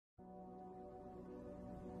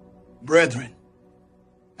Brethren,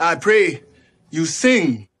 I pray you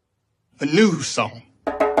sing a new song.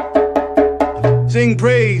 Sing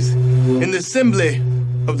praise in the assembly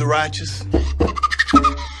of the righteous.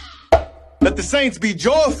 Let the saints be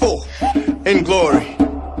joyful in glory.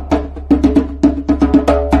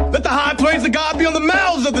 Let the high praise of God be on the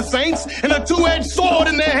mouths of the saints and a two-edged sword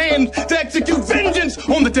in their hands to execute vengeance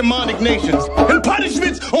on the demonic nations and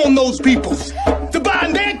punishments on those peoples, to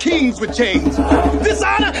bind their kings with chains. This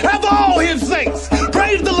honor have all his saints.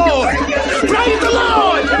 Praise the Lord. Praise the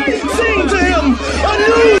Lord. Sing to him a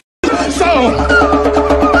new song.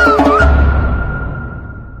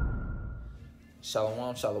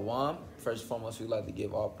 Shalom, shalom. First and foremost, we'd like to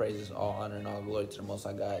give all praises, all honor, and all glory to the Most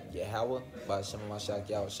High God, Yahweh, by Shem Mashiach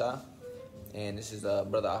Yahweh Shah. And this is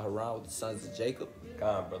Brother Aharon with the sons of Jacob.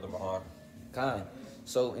 Khan, Brother Mahar. Khan.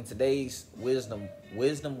 So in today's Wisdom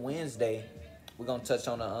Wednesday, we're going to touch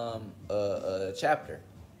on a chapter.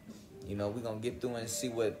 You know, we're going to get through and see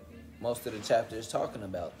what most of the chapter is talking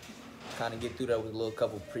about. Kind of get through that with a little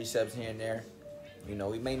couple precepts here and there. You know,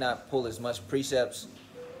 we may not pull as much precepts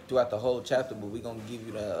throughout the whole chapter, but we're gonna give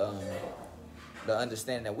you the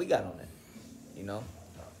understanding that we got on it. You know,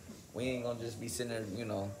 we ain't gonna just be sitting there, you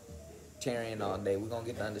know, tearing all day. We're gonna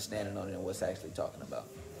get the understanding on it and what's actually talking about.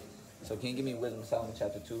 So can you give me Wisdom of Solomon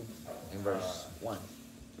chapter 2 and verse 1?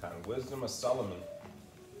 Wisdom of Solomon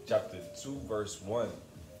chapter 2 verse 1.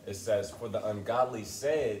 It says, "For the ungodly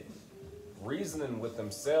said, reasoning with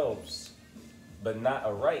themselves, but not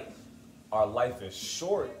aright, our life is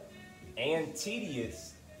short and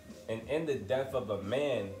tedious, and in the death of a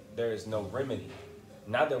man there is no remedy.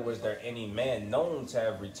 Neither was there any man known to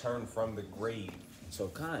have returned from the grave." So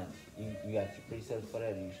Khan, you got your precepts for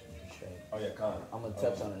that? You straight? Oh yeah, Khan. I'm gonna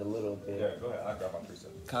touch on it a little bit. Yeah, go ahead. I'll grab my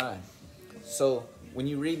precepts. Khan. So when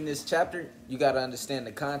you're reading this chapter, you got to understand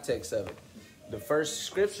the context of it. The first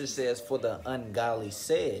scripture says, "For the ungodly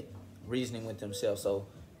said, reasoning with themselves." So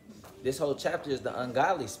this whole chapter is the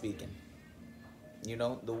ungodly speaking. You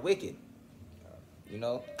know, the wicked. You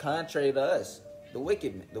know, contrary to us, the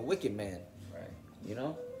wicked man. Right. You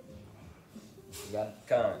know? You got it?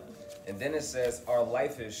 Khan. And then it says, our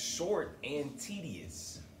life is short and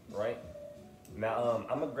tedious. Right? Now,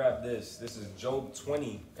 I'm going to grab this. This is Job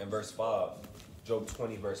 20 and verse 5. Job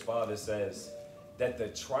 20 verse 5, it says, that the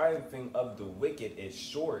triumphing of the wicked is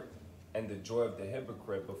short, and the joy of the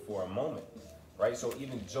hypocrite before a moment. Right? So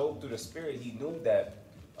even Job, through the Spirit, he knew that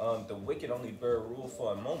the wicked only bear rule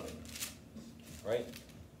for a moment. Right?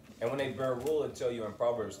 And when they bear rule, it tell you in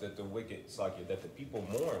Proverbs that the wicked, that the people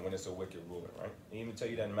mourn when it's a wicked ruler, right? And even tell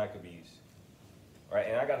you that in Maccabees. Right?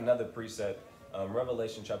 And I got another precept,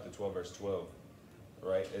 Revelation chapter 12, verse 12.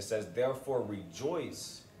 Right? It says, "Therefore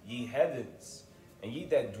rejoice, ye heavens, and ye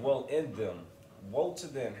that dwell in them. Woe to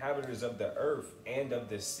the inhabitants of the earth and of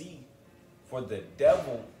the sea, for the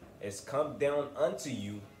devil is come down unto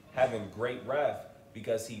you, having great wrath,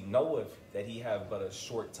 because he knoweth that he have but a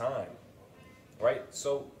short time." Right?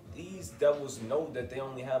 So these devils know that they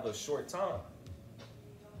only have a short time.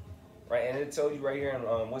 Right? And it tells you right here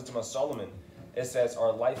in Wisdom of Solomon, it says,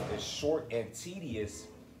 our life is short and tedious,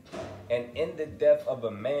 and in the death of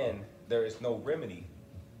a man, there is no remedy.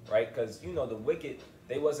 Right? Because, you know, the wicked,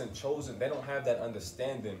 they wasn't chosen. They don't have that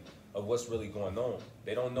understanding of what's really going on.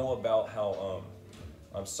 They don't know about how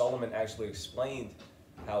Solomon actually explained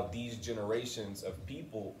how these generations of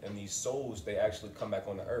people and these souls, they actually come back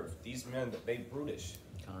on the earth. These men, they brutish.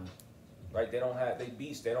 Right? They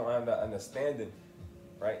beasts. They don't have that understanding.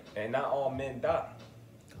 Right? And not all men die.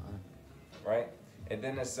 Right? And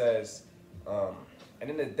then it says, and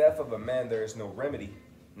in the death of a man, there is no remedy.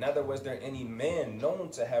 Neither was there any man known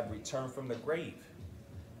to have returned from the grave.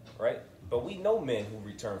 Right? But we know men who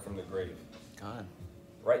returned from the grave.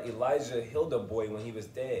 Right? Elijah healed a boy when he was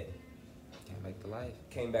dead. Came back to life.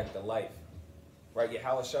 Came back to life. Right?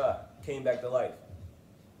 Yahweh Shah came back to life.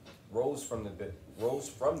 Rose from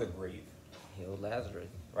the grave. Healed Lazarus.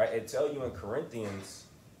 Right? It tell you in Corinthians,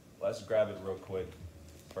 let's grab it real quick.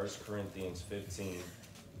 1 Corinthians 15.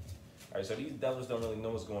 All right, so these devils don't really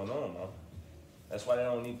know what's going on, man. That's why they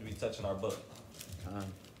don't need to be touching our book.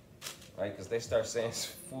 Right? Because they start saying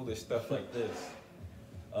foolish stuff like this.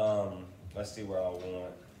 Let's see where I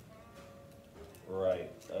want.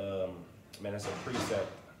 Right. Man, it's a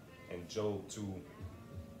precept in Job 2.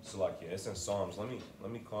 Salakia. It's in Psalms. Let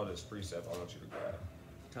me call this precept I want you to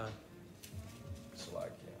grab.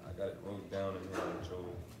 Salakia. I got it wrote down in here in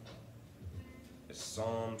Job. It's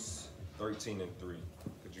Psalms 13 and 3.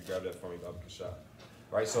 Could you grab that for me, Baba Kashah?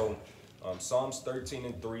 Right, so Psalms 13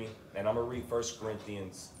 and 3, and I'm going to read 1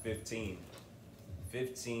 Corinthians 15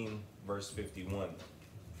 verse 51.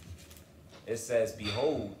 It says,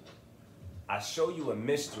 "Behold, I show you a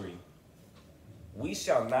mystery. We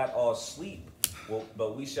shall not all sleep,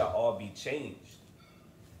 but we shall all be changed.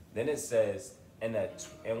 Then it says, and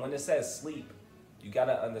when it says sleep, you got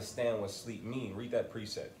to understand what sleep means. Read that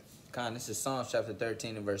precept. Con, this is Psalms chapter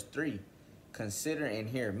 13 and verse 3. Consider and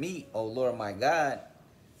hear me, O Lord my God,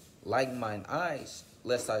 lighten mine eyes,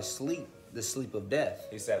 lest I sleep the sleep of death.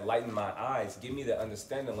 He said, lighten my eyes, give me the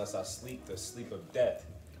understanding lest I sleep the sleep of death.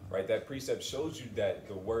 Right? That precept shows you that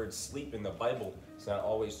the word sleep in the Bible is not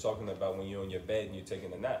always talking about when you're on your bed and you're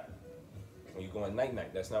taking a nap. When you're going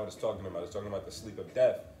night-night, that's not what it's talking about. It's talking about the sleep of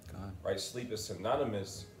death. Right? Sleep is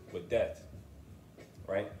synonymous with death.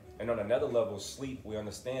 Right? And on another level, sleep, we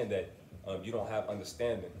understand that you don't have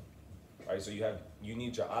understanding. Right? So you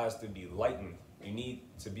need your eyes to be lightened. You need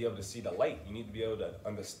to be able to see the light. You need to be able to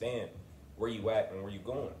understand where you at and where you're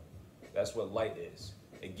going. That's what light is.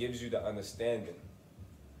 It gives you the understanding.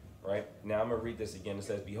 Right? Now I'm going to read this again. It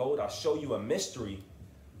says, behold, I'll show you a mystery.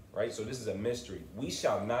 Right? So this is a mystery. We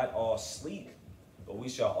shall not all sleep, but we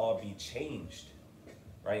shall all be changed.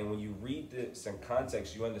 Right? And when you read this in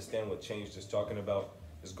context, you understand what changed is talking about.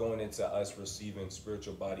 Is going into us receiving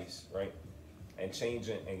spiritual bodies, right? And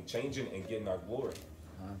changing and getting our glory.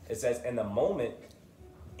 It says, in a moment,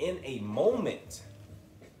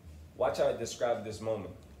 watch how it describes this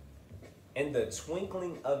moment. In the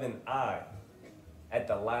twinkling of an eye, at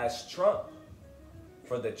the last trump,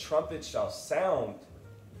 for the trumpet shall sound,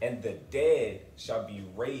 and the dead shall be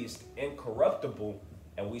raised incorruptible,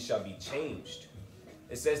 and we shall be changed.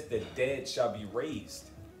 It says the dead shall be raised.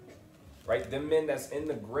 Right? Them men that's in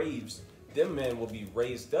the graves, them men will be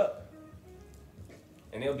raised up.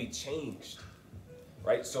 And they'll be changed.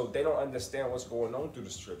 Right? So they don't understand what's going on through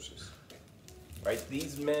the scriptures. Right?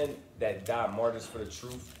 These men that die martyrs for the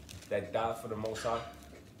truth, that die for the Most High,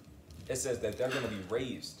 it says that they're going to be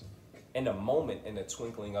raised in a moment, in the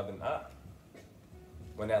twinkling of an eye.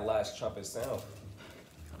 When that last trumpet sounds.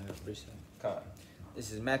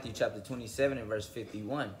 This is Matthew chapter 27 and verse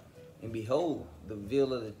 51. And behold, the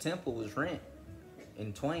veil of the temple was rent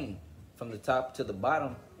in twain from the top to the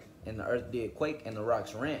bottom, and the earth did quake, and the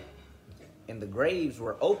rocks rent. And the graves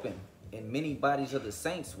were open, and many bodies of the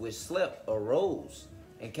saints which slept arose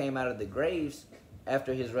and came out of the graves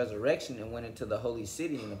after his resurrection and went into the holy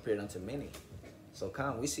city and appeared unto many. So,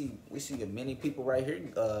 we see many people right here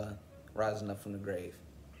rising up from the grave.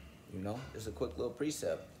 You know, it's a quick little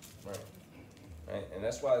precept. Right. And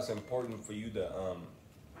that's why it's important for you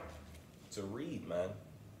to read, man,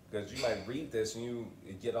 because you might read this and you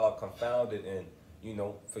get all confounded and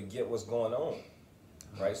forget what's going on,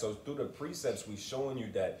 right? So through the precepts, we're showing you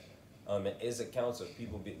that it is accounts of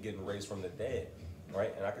people getting raised from the dead,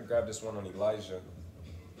 right? And I could grab this one on Elijah,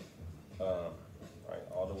 right,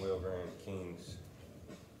 all the way over in Kings.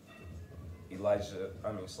 It's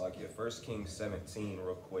like 1 Kings 17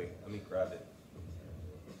 real quick. Let me grab it.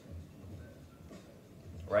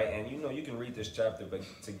 Right, and you can read this chapter, but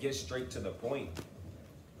to get straight to the point,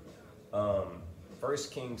 1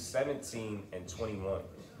 Kings 17 and 21.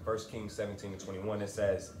 1 Kings 17 and 21, it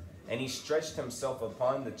says, and he stretched himself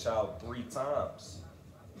upon the child 3 times,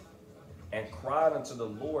 and cried unto the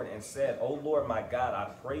Lord, and said, O Lord my God,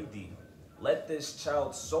 I pray thee, let this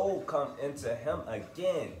child's soul come into him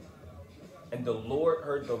again. And the Lord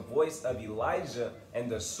heard the voice of Elijah, and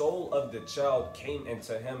the soul of the child came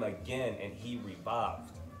into him again, and he revived.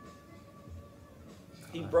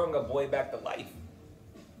 He brought a boy back to life.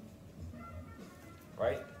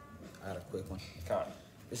 Right? I got a quick one. Come.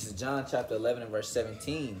 This is John chapter 11 and verse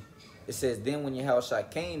 17. It says, then when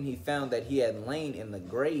Yahushua came, he found that he had lain in the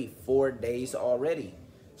grave 4 days already.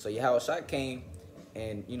 So Yahushua came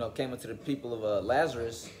and, came unto the people of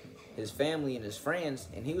Lazarus, his family and his friends,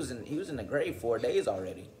 and he was in the grave 4 days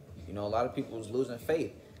already. A lot of people was losing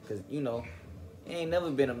faith because, it ain't never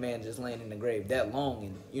been a man just laying in the grave that long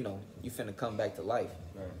and, you finna come back to life.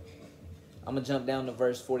 Right. I'm going to jump down to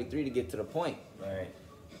verse 43 to get to the point. Right.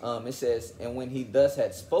 It says, and when he thus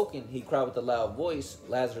had spoken, he cried with a loud voice,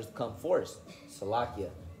 Lazarus, come forth. Salakia,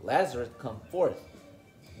 Lazarus, come forth.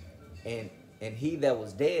 And he that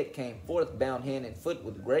was dead came forth, bound hand and foot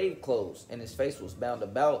with grave clothes, and his face was bound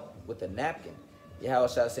about with a napkin.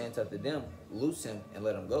 Yahushua saying unto them, loose him and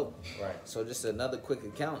let him go. Right. So just another quick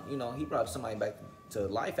account. He brought somebody back to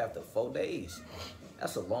life after 4 days.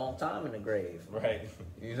 That's a long time in the grave. Right.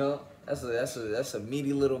 That's a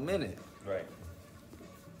meaty little minute. Right.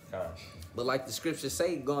 But like the scriptures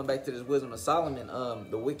say, going back to this wisdom of Solomon,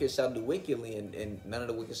 the wicked shall do wickedly, and none of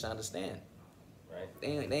the wicked shall understand. Right.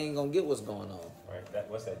 They ain't gonna get what's going on. Right.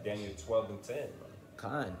 What's that? Daniel 12 and 10.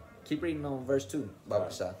 Kind. Keep reading on verse 2,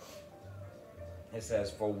 Baba Shah. It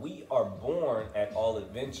says, for we are born at all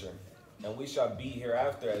adventure, and we shall be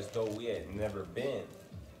hereafter as though we had never been.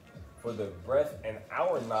 For the breath in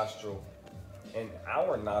our nostrils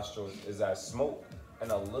is as smoke,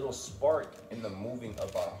 and a little spark in the moving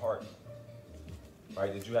of our heart.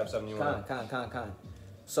 Right? Did you have something you want to...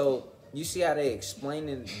 So, you see how they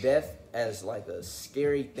explaining death as like a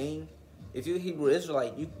scary thing? If you're a Hebrew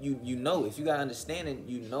Israelite, you know, if you got understanding,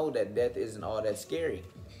 you know that death isn't all that scary.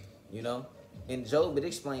 You know? In Job, it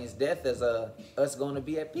explains death as us going to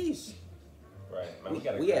be at peace. Right.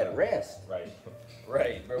 Man, we at rest. Right.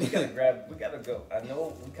 Right, bro. We gotta go. I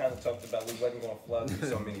know we kind of talked about we wasn't going to fly through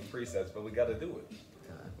so many precepts, but we got to do it.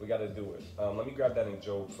 We got to do it. Let me grab that in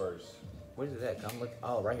Job first. Where's it at? Come look.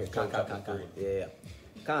 Oh, right here. Job chapter 3. Yeah.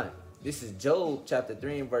 Con. This is Job chapter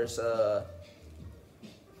 3 and verse, what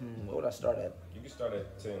would I start at? You can start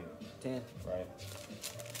at 10. 10? Right.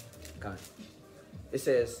 Con. It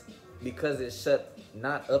says, because it shut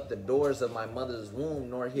not up the doors of my mother's womb,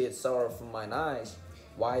 nor hid sorrow from mine eyes,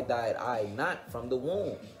 why died I not from the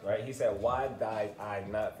womb? Right? He said, why died I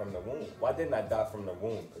not from the womb? Why didn't I die from the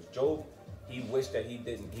womb? Because Job, he wished that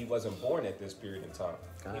he wasn't born at this period in time.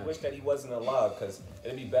 God. He wished that he wasn't alive, because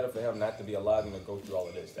it'd be better for him not to be alive than to go through all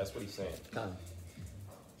of this. That's what he's saying. God.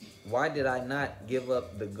 Why did I not give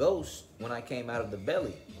up the ghost when I came out of the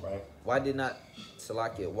belly? Right. Why did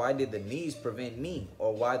the knees prevent me,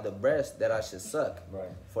 or why the breast that I should suck? Right.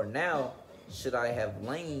 For now, should I have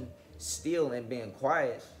lain still and been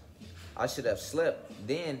quiet, I should have slept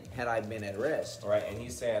then had I been at rest. Right, and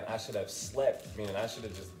he's saying I should have slept, meaning I should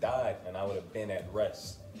have just died and I would have been at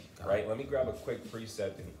rest. Right, let me grab a quick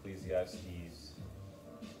precept in Ecclesiastes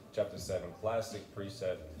chapter 7, classic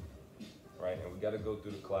precept. Right, and we got to go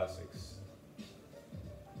through the classics.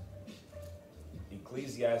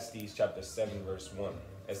 Ecclesiastes chapter 7 verse 1.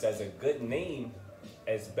 It says, a good name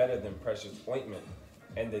is better than precious ointment,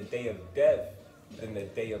 and the day of death than the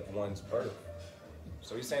day of one's birth.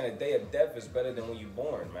 So he's saying the day of death is better than when you're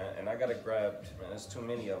born, man. And I got to grab, man, there's too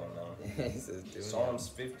many of them now. Psalms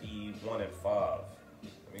 51 and 5.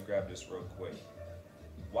 Let me grab this real quick.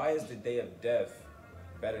 Why is the day of death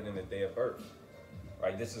better than the day of birth?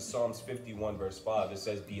 Right, this is Psalms 51 verse 5. It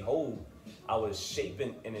says, behold, I was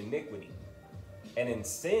shapen in iniquity, and in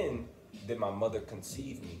sin did my mother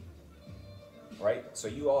conceive me. Right, so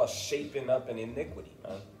you all shaping up in iniquity,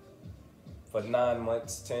 man. For 9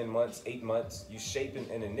 months, 10 months, 8 months, you shaping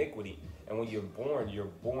in iniquity. And when you're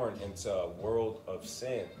born into a world of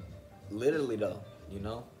sin. Literally though, you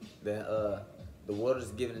know, the world is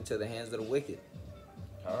given into the hands of the wicked.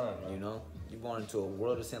 You know, you're born into a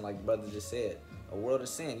world of sin, like brother just said. A world of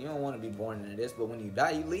sin. You don't want to be born into this, but when you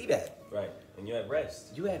die, you leave that. Right, and you're at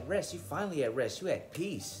rest. You at rest. You finally at rest. You at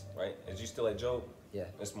peace. Right, is you still at Job? Yeah.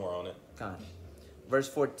 There's more on it. Kind. Verse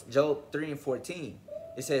 4, Job 3 and 14.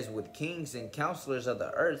 It says, with kings and counselors of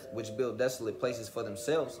the earth, which build desolate places for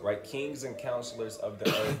themselves. Right, kings and counselors of the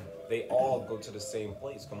earth, they all go to the same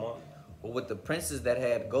place. Come on. Or with the princes that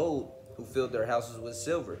had gold, who filled their houses with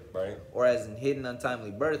silver. Right. Or as in hidden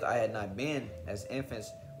untimely birth, I had not been, as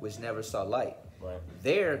infants which never saw light. Right.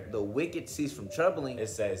 There, the wicked cease from troubling. It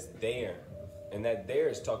says there. And that there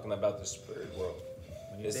is talking about the spirit world.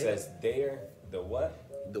 It says there, the what?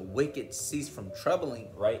 The wicked cease from troubling.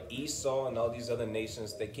 Right? Esau and all these other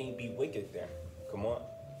nations, they can't be wicked there. Come on.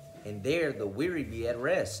 And there, the weary be at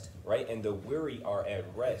rest. Right? And the weary are at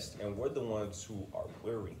rest. And we're the ones who are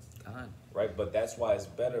weary. Right? But that's why it's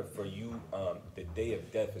better for you. The day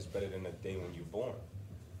of death is better than the day when you're born.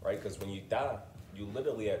 Right? Because when you die, you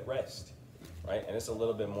literally at rest. Right? And it's a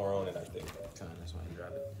little bit more on it, I think. That's why you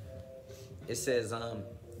drop it. It says,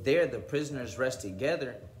 there the prisoners rest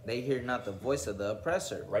together. They hear not the voice of the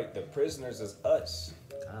oppressor. Right? The prisoners is us.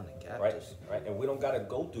 Right? Right? And we don't got to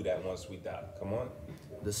go through that once we die. Come on.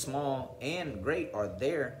 The small and great are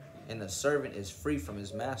there, and the servant is free from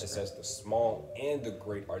his master. It says the small and the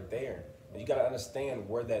great are there. And you got to understand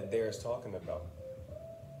where that there is talking about.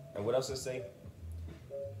 And what else does it say?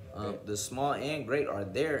 The small and great are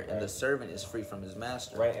there, and the servant is free from his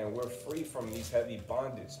master. Right, and we're free from these heavy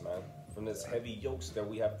bondage, man. From this heavy yokes that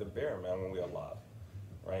we have to bear, man, when we're alive.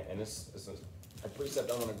 Right, and this is a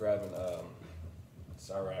precept I want to grab in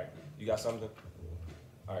Sirach. You got something?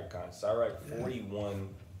 All right, Con. Sirach 41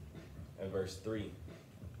 and verse 3.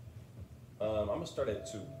 I'm going to start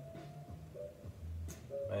at 2.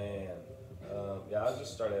 Man, yeah,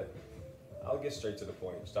 I'll get straight to the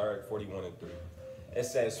point. Sirach 41 and 3. It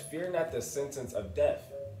says, fear not the sentence of death,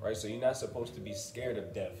 right? So you're not supposed to be scared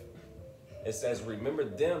of death. It says, remember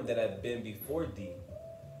them that have been before thee,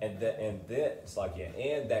 and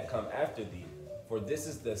that come after thee. For this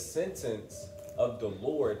is the sentence of the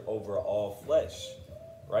Lord over all flesh,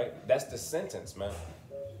 right? That's the sentence, man.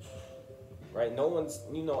 right? No one's,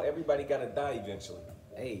 everybody got to die eventually.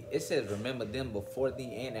 Hey, it says remember them before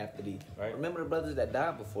thee and after thee. Right. Remember the brothers that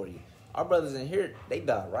died before you. Our brothers in here, they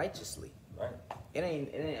died righteously. Right. It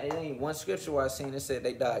ain't one scripture where I seen it said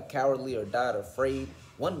they died cowardly or died afraid.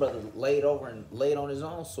 One brother laid over and laid on his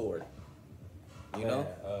own sword. You know?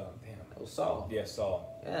 Damn. That was Saul. Yeah,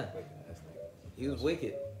 Saul. Yeah. That's He was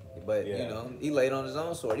wicked. But, Yeah. he laid on his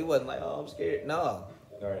own sword. He wasn't like, oh, I'm scared. No.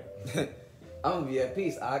 All right. I'm going to be at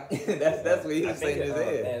peace. That's what he was saying in his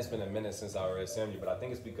head. Man, it's been a minute since I read Samuel, but I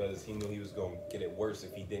think it's because he knew he was going to get it worse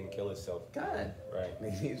if he didn't kill himself. God.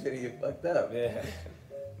 Right. He's going to get fucked up. Yeah.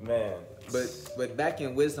 Man. But back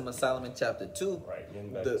in Wisdom of Solomon chapter 2, Right,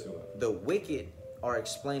 getting back to it. the wicked are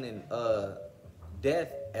explaining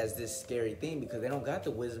death as this scary thing because they don't got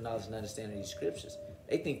the wisdom, knowledge, and understanding of these scriptures.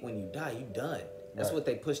 They think when you die, you done. That's Right. what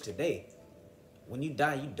they push today. When you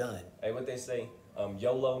die, you done. Hey, what they say?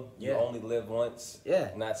 YOLO, you Yeah. only live once.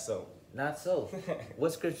 Yeah. Not so. Not so.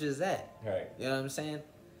 What scripture is that? Right. You know what I'm saying?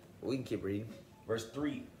 We can keep reading. Verse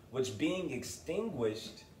 3, which being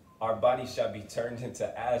extinguished, our body shall be turned into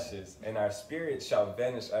ashes, and our spirit shall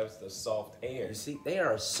vanish as the soft air. You see, they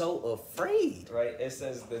are so afraid. Right? It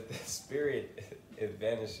says that the spirit, it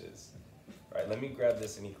vanishes. Right? Let me grab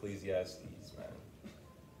this in Ecclesiastes, man.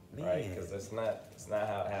 Right? Because it's not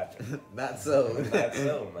how it happened. Not so. Not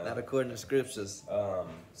so, man. Not according to scriptures.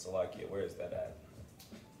 Salakia, where is that at?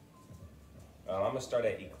 I'm going to start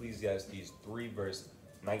at Ecclesiastes 3, verse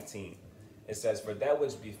 19. It says, for that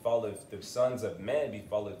which befalleth the sons of man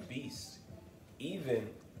befalleth beasts. Even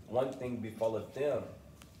one thing befalleth them.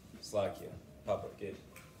 Salakia. Papa, get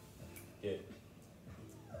it.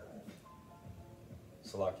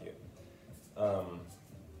 Salakia.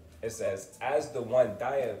 It says, as the one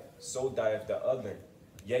dieth, so dieth the other.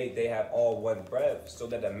 Yea, they have all one breath, so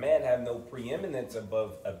that a man have no preeminence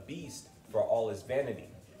above a beast for all his vanity.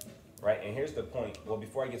 Right? And here's the point. Well,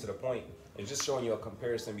 before I get to the point, it's just showing you a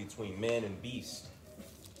comparison between man and beast.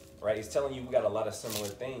 Right? It's telling you we got a lot of similar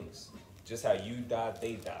things. Just how you die,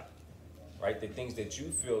 they die. Right? The things that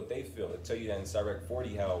you feel, they feel. It tell you that in Sirach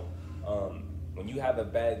 40 how when you have a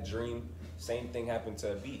bad dream, same thing happened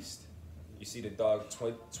to a beast. You see the dog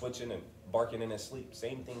twitching and barking in his sleep.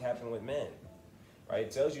 Same thing happened with man. Right?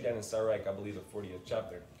 It tells you that in Sirach, I believe, the 40th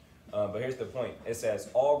chapter. But here's the point. It says,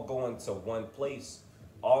 all go into one place.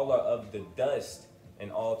 All are of the dust,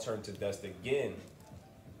 and all turn to dust again.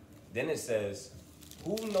 Then it says,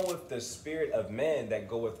 who knoweth the spirit of man that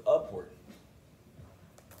goeth upward?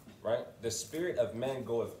 Right? The spirit of man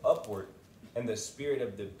goeth upward, and the spirit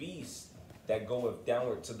of the beast that goeth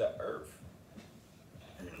downward to the earth.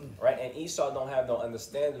 Right? And Esau don't have no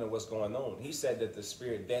understanding of what's going on. He said that the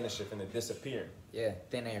spirit vanisheth and it disappeared. Yeah,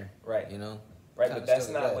 thin air. Right. You know? Right, but that's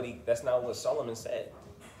not what Solomon said.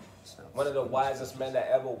 One of the wisest men that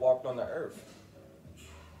ever walked on the earth.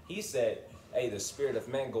 He said, hey, the spirit of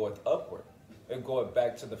man goeth upward. It goeth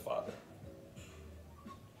back to the Father.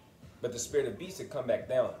 But the spirit of beast, it come back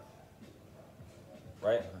down.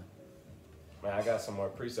 Right? Man, I got some more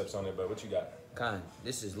precepts on it, but what you got? Khan,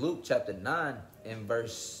 this is Luke chapter 9 and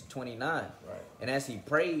verse 29. Right. And as he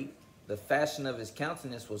prayed, the fashion of his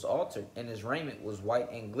countenance was altered, and his raiment was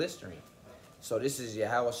white and glistering. So this is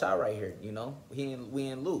Yahweh Shah right here, you know. We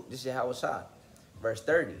in Luke. This is Yahweh Shah. Verse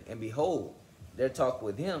 30. And behold, there talked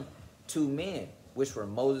with him 2 men, which were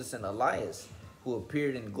Moses and Elias, who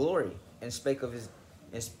appeared in glory, and spake of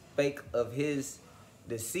his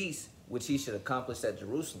decease, which he should accomplish at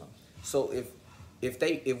Jerusalem. So if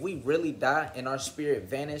we really die and our spirit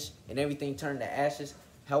vanish and everything turned to ashes,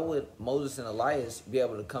 how would Moses and Elias be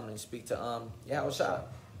able to come and speak to Yahweh Shah?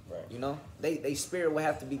 Right. You know, they spirit would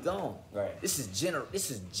have to be gone. Right. This is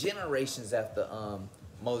generations after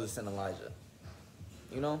Moses and Elijah.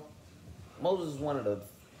 You know, Moses was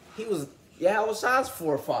he was Yahweh Shah's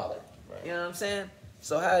forefather. Right. You know what I'm saying?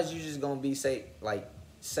 So how is you just gonna be say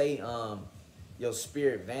your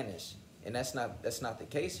spirit vanish? And that's not the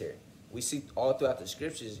case here. We see all throughout the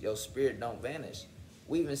scriptures your spirit don't vanish.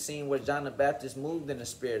 We even seen where John the Baptist moved in the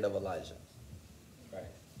spirit of Elijah. Right.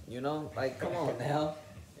 You know, like come on now.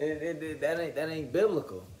 That ain't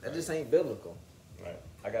biblical. That just ain't biblical. Right.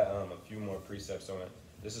 I got a few more precepts on it.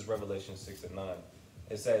 This is Revelation 6 and 9.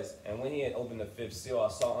 It says, and when he had opened the 5th seal, I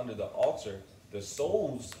saw under the altar the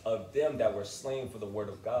souls of them that were slain for the word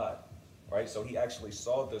of God. Right? So he actually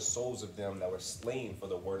saw the souls of them that were slain for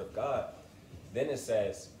the word of God. Then it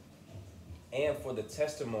says, and for the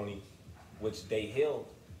testimony which they held,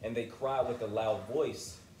 and they cried with a loud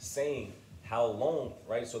voice, saying, how long?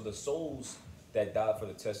 Right? So the souls that died for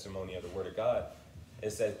the testimony of the word of God.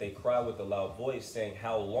 It says, they cry with a loud voice, saying,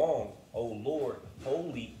 how long, O Lord,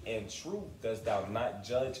 holy and true, dost thou not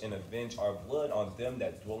judge and avenge our blood on them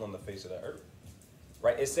that dwell on the face of the earth?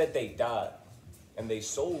 Right? It said they died, and their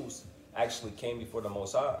souls actually came before the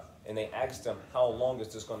Most High, and they asked them, how long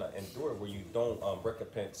is this going to endure where you don't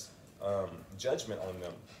recompense judgment on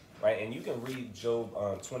them? Right? And you can read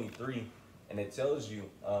Job 23, and it tells you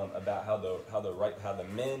about how the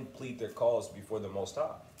men plead their cause before the Most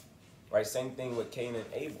High. Right? Same thing with Cain and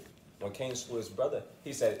Abel. When Cain slew his brother,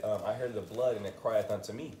 he said, I heard the blood, and it crieth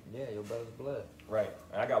unto me. Yeah, your brother's blood. Right.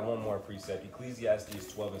 And I got one more precept.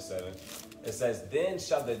 Ecclesiastes 12 and 7. It says, then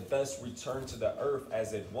shall the dust return to the earth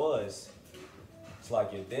as it was. It's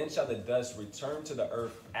like it. Then shall the dust return to the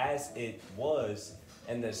earth as it was,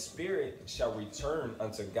 and the spirit shall return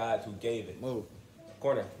unto God who gave it. Move.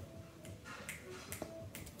 Corner.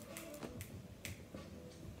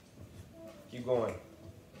 Keep going.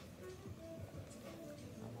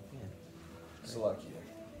 Salakia.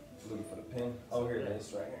 Looking for the pen. Oh, here it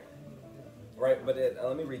is, right here. Right, but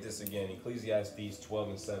let me read this again. Ecclesiastes 12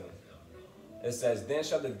 and 7. It says, then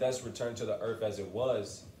shall the dust return to the earth as it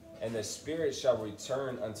was, and the spirit shall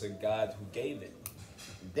return unto God who gave it.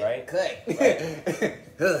 Right? Cut. Right.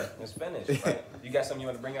 It's finished. Right? You got something you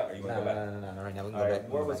want to bring out, or you want to go back? No. Right now we can All go right.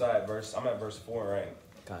 back. Where was I at? I'm at verse 4, right?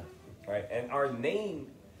 Con. Right. And our name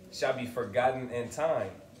shall be forgotten in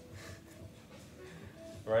time.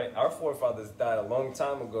 Right? Our forefathers died a long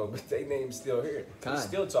time ago, but their name's still here. We're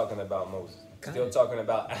still talking about Moses. Still talking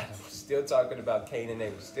about Adam. Still talking about Cain and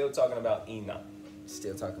Abel. Still talking about Enoch.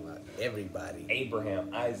 Still talking about everybody.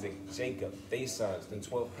 Abraham, Isaac, Jacob, they sons, the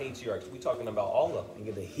 12 patriarchs. We talking about all of them.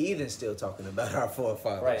 Nigga, the heathen still talking about our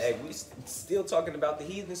forefathers. Right. Hey, we still talking about the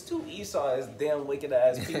heathens too. Esau is damn wicked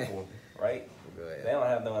ass people. Right? Go ahead. They don't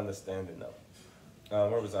have no understanding though.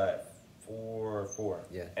 Where was I at? 4:4.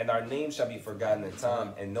 Yeah. And our name shall be forgotten in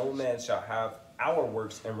time, and no man shall have our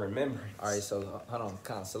works in remembrance. All right, so hold on,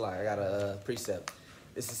 Salai. I got a precept.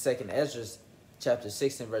 This is 2nd Ezra, chapter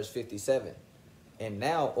 6 and verse 57. And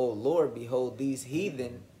now, O Lord, behold, these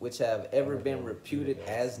heathen, which have ever been reputed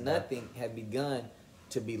as nothing, have begun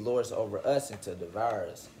to be lords over us and to devour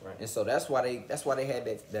us. Right. And so that's why they had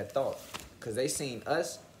that thought, because they seen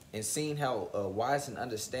us and seen how wise and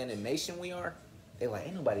understanding nation we are. They like,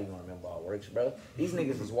 ain't nobody gonna remember our works, bro. These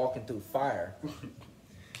niggas is walking through fire. These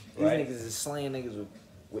Right. niggas is slaying niggas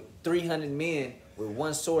with 300 men with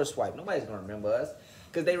one sword swipe. Nobody's gonna remember us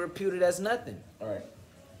because they reputed as nothing. All right.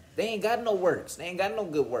 They ain't got no works. They ain't got no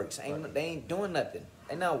good works. They ain't doing nothing.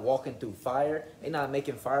 They not walking through fire. They not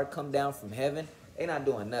making fire come down from heaven. They not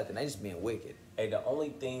doing nothing. They just being wicked. Hey, the only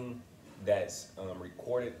thing that's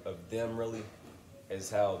recorded of them really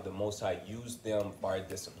is how the Most High used them by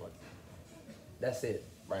discipline. That's it.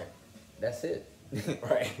 Right. That's it.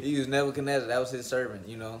 Right. He used Nebuchadnezzar. That was his servant,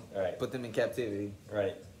 you know. Right. Put them in captivity.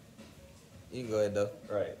 Right. You can go ahead, though.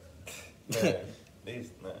 Right. Man.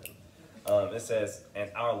 It says,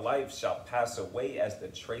 and our life shall pass away as the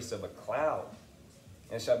trace of a cloud,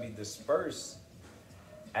 and shall be dispersed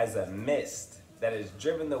as a mist that is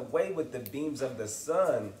driven away with the beams of the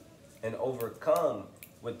sun and overcome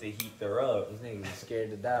with the heat thereof. These niggas is scared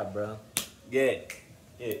to die, bro. Yeah.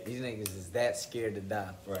 These niggas is that scared to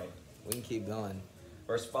die. Right. We can keep going.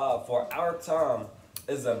 Verse 5, for our time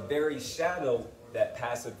is a very shadow that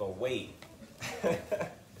passeth away.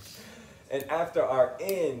 And after our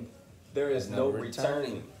end, there is no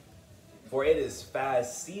returning. For it is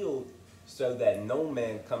fast sealed, so that no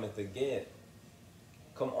man cometh again.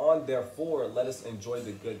 Come on, therefore, let us enjoy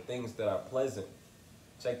the good things that are pleasant.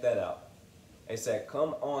 Check that out. It said,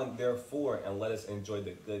 come on, therefore, and let us enjoy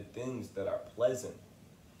the good things that are pleasant.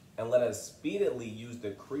 And let us speedily use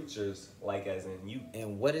the creatures like as in you.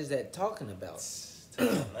 And what is that talking about?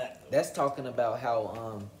 That's talking about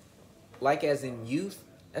how, like as in youth,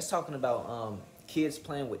 that's talking about kids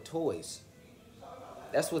playing with toys.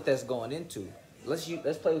 That's what that's going into. Let's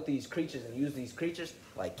play with these creatures and use these creatures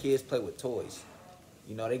like kids play with toys.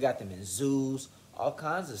 You know, they got them in zoos, all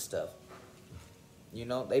kinds of stuff. You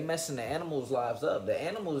know, they messing the animals' lives up. The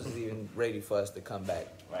animals is even ready for us to come back.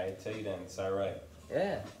 Right, I tell you that, it's all right.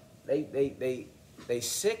 Yeah. They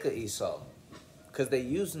sick of Esau, cause they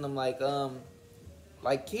using them like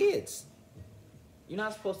kids. You're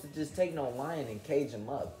not supposed to just take no lion and cage him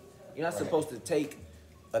up. You're not supposed to take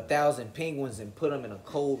 1,000 penguins and put them in a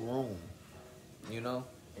cold room. You know,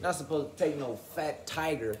 you're not supposed to take no fat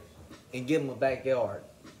tiger and give him a backyard.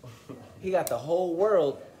 He got the whole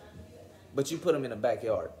world, but you put him in a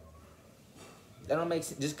backyard. That don't make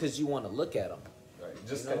sense just cause you want to look at him. Right,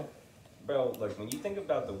 just you know? Bro, like when you think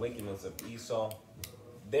about the wickedness of Esau,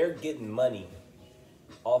 they're getting money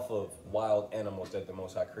off of wild animals that the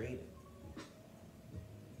Most High created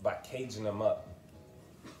by caging them up,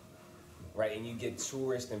 right? And you get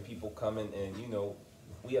tourists and people coming, and you know,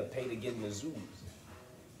 we have paid to get in the zoos,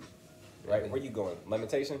 right? Where you going?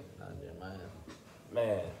 Limitation? Jeremiah.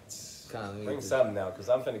 Man, bring something now, because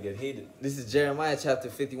I'm finna get heated. This is Jeremiah chapter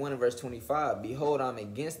 51 and verse 25. Behold, I'm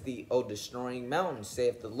against thee, O destroying mountain,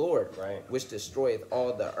 saith the Lord, Right. which destroyeth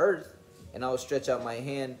all the earth. And I will stretch out my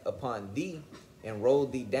hand upon thee, and roll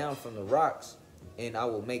thee down from the rocks, and I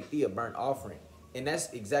will make thee a burnt offering. And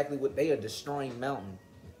that's exactly what they are, destroying mountain.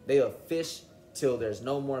 They are fish till there's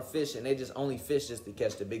no more fish, and they just only fish just to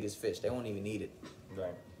catch the biggest fish. They won't even eat it.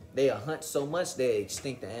 Right. They hunt so much they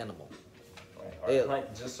extinct the animal. Right. Or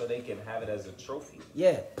hunt just so they can have it as a trophy.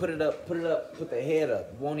 Yeah, put it up, put the head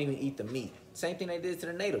up. Won't even eat the meat. Same thing they did to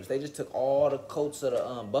the natives. They just took all the coats of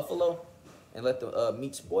the buffalo and let the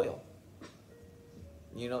meat spoil.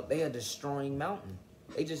 You know, they are destroying mountain.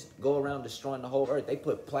 They just go around destroying the whole earth. They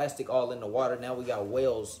put plastic all in the water. Now we got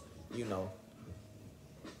whales, you know.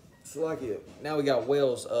 It's like it. Now we got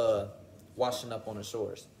whales washing up on the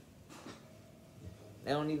shores.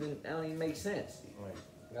 That don't even make sense. Right.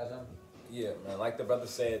 You got something? Yeah, man. Like the brother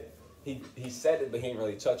said, he said it, but he didn't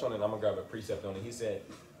really touch on it. I'm gonna grab a precept on it. He said,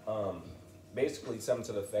 basically something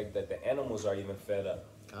to the effect that the animals are even fed up.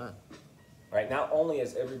 God. Right? Not only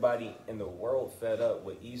is everybody in the world fed up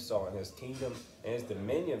with Esau and his kingdom and his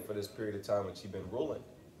dominion for this period of time which he's been ruling,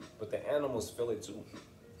 but the animals feel it too.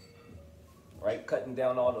 Right? Cutting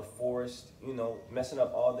down all the forest, you know, messing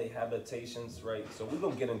up all their habitations, right? So we're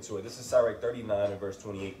going to get into it. This is Sirach 39 and verse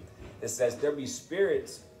 28. It says, there be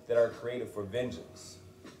spirits that are created for vengeance,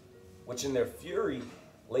 which in their fury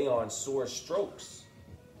lay on sore strokes.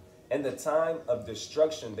 In the time of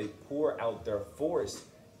destruction, they pour out their force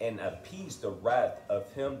and appease the wrath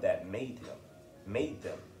of him that made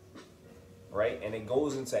them. Right? And it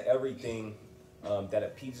goes into everything that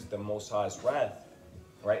appeases the Most High's wrath.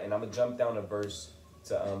 Right? And I'm going to jump down to verse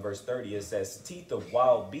 30. It says, teeth of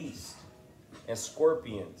wild beasts and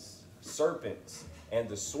scorpions, serpents, and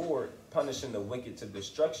the sword punishing the wicked to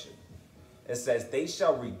destruction. It says, they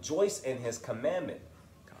shall rejoice in his commandment.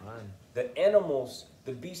 God. The animals,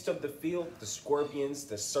 the beasts of the field, the scorpions,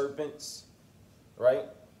 the serpents, right?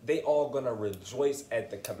 They all gonna rejoice at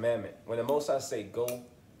the commandment. When the Most High say go,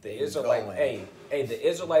 the Israelites, the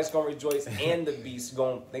Israelites gonna rejoice, and the beasts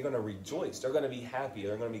they're gonna rejoice. They're gonna be happy.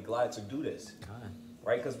 They're gonna be glad to do this, God.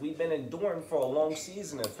 right? Because we've been enduring for a long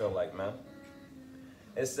season. I feel like, man.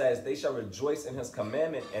 It says they shall rejoice in his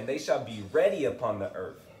commandment, and they shall be ready upon the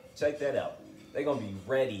earth. Check that out. They're gonna be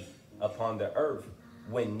ready upon the earth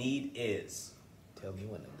when need is. Tell me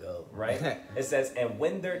when to go. Right? It says, and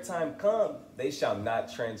when their time come, they shall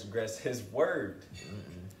not transgress his word.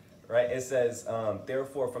 Right? It says,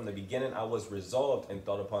 therefore from the beginning I was resolved and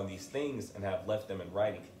thought upon these things and have left them in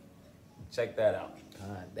writing. Check that out.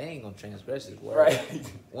 God, they ain't gonna transgress his word.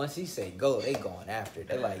 Right? Once he say go, they going after it.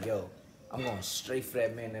 They're like, yo, I'm going straight for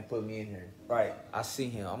that man that put me in here. Right. I see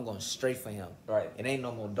him. I'm going straight for him. Right. It ain't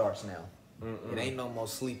no more darts now. It ain't no more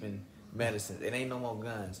sleeping medicines. It ain't no more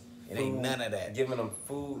guns. It ain't none of that. Giving them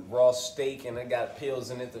food, raw steak, and it got pills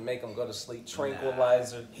in it to make them go to sleep.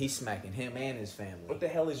 Tranquilizer. He's smacking him and his family. What the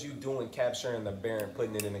hell is you doing capturing the bear and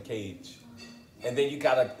putting it in a cage? And then you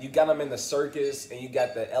got them in the circus, and you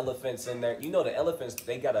got the elephants in there. You know the elephants,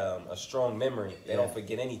 they got a strong memory. They don't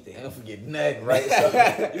forget anything. They don't forget nothing. Right? So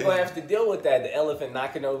you're going to have to deal with that. The elephant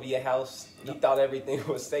knocking over your house. He thought everything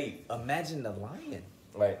was safe. Imagine the lion.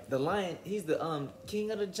 Right. The lion, he's the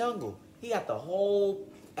king of the jungle. He got the whole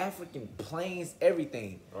African plains,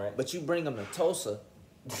 everything. Right. But you bring him to Tulsa,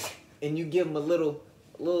 and you give him a little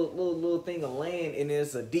thing of land, and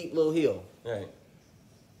it's a deep little hill. Right.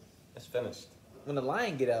 It's finished. When the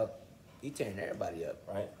lion get out, he tearing everybody up.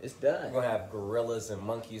 Right. It's done. You're going to have gorillas and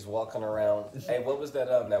monkeys walking around. Hey, what was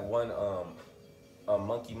that one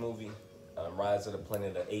monkey movie? Rise of the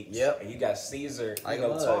Planet of the Apes. Yep. And you got Caesar, Like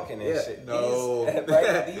talking and yeah. shit. No.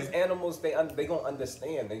 These animals, they gonna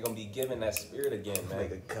understand. They're gonna be given that spirit again, man.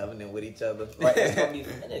 Make a covenant with each other. Right, it's gonna be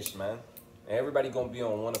finished, man. And everybody gonna be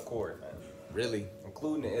on one accord, man. Really?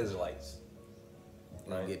 Including the Israelites.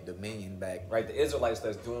 Right. Get dominion back. Right, the Israelites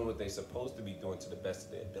that's doing what they supposed to be doing to the best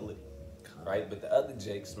of their ability. Right, but the other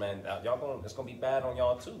jakes, man, it's gonna be bad on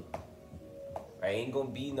y'all too. Right, ain't gonna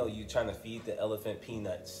be you trying to feed the elephant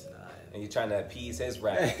peanuts. Nah. And you're trying to appease his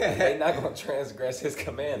wrath. They not gonna transgress his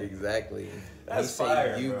command. Exactly. That's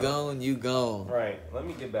fire. You gone, you gone. Right. Let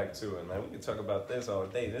me get back to it, man. We can talk about this all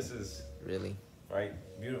day. This is really right.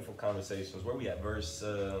 Beautiful conversations. Where we at? Verse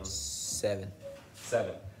 7.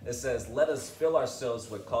 7. It says, "Let us fill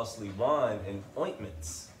ourselves with costly wine and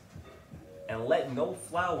ointments, and let no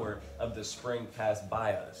flower of the spring pass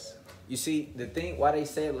by us. You see, the thing why they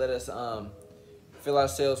say let us fill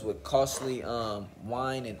ourselves with costly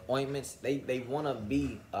wine and ointments. They want to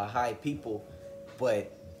be a high people,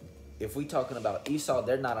 but if we talking about Esau,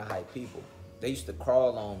 they're not a high people. They used to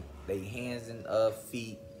crawl on their hands and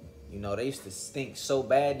feet. You know, they used to stink so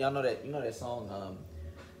bad. Y'all know that? You know that song?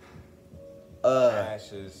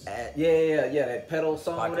 Ashes. Yeah. That pedal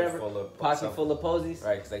song, Pocket whatever. Full of posies.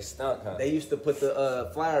 Right, because they stunk, huh? They used to put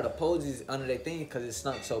the flower, the posies under their thing because it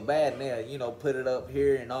stunk so bad. And they, put it up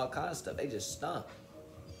here and all kinds of stuff. They just stunk,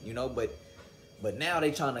 But now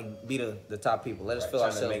they trying to be the top people. Let us fill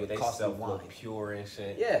ourselves with costly wine. Look pure and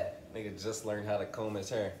shit. Yeah. Nigga just learned how to comb his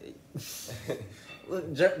hair.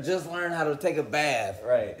 Look, just learn how to take a bath.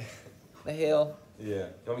 Right. The hell? Yeah. You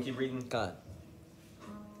want me to keep reading? Con.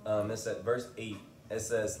 It's at verse 8. It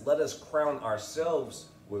says, let us crown ourselves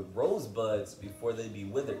with rosebuds before they be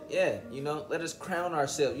withered. Yeah, let us crown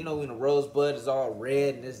ourselves. When a rosebud is all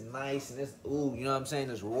red and it's nice and it's, ooh, you know what I'm saying?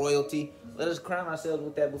 It's royalty. Let us crown ourselves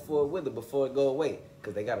with that before it wither, before it go away.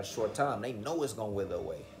 Because they got a short time. They know it's going to wither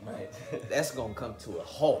away. Right. That's going to come to a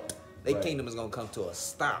halt. Their Right. kingdom is going to come to a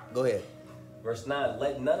stop. Go ahead. Verse 9,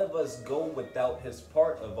 let none of us go without his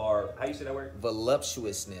part of our, how you say that word?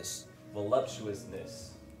 Voluptuousness.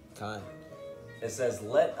 Voluptuousness. Kind. It says,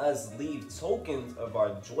 let us leave tokens of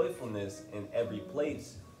our joyfulness in every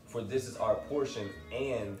place, for this is our portion,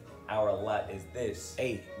 and our lot is this.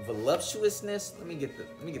 Hey, voluptuousness. Let me get the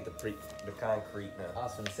The concrete I now.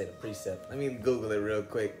 was going to say the precept. Let me Google it real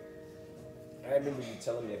quick. I remember you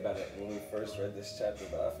telling me about it when we first read this chapter,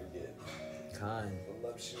 but I forget. Kind.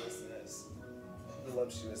 Voluptuousness.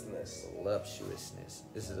 Voluptuousness. Voluptuousness.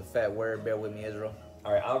 This is a fat word. Bear with me, Israel.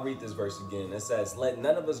 All right, I'll read this verse again. It says, let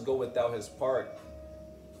none of us go without his part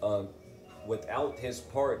of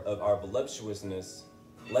our voluptuousness.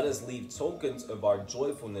 Let us leave tokens of our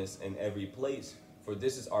joyfulness in every place, for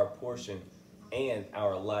this is our portion, and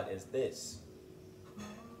our lot is this.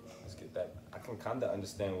 Let's get that. I can kind of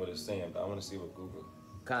understand what it's saying, but I want to see what Google.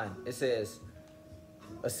 Kind. It says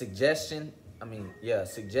suggesting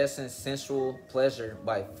sensual pleasure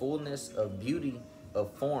by fullness of beauty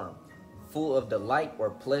of form, full of delight or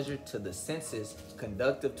pleasure to the senses,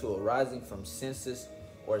 conductive to arising from senses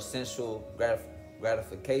or sensual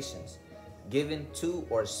gratifications, given to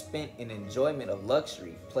or spent in enjoyment of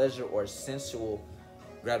luxury, pleasure, or sensual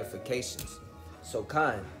gratifications. So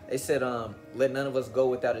kind, they said, let none of us go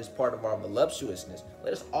without his part of our voluptuousness.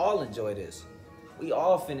 Let us all enjoy this. We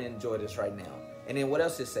all finna enjoy this right now. And then what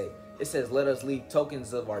else it say? It says, let us leave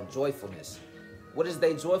tokens of our joyfulness. What is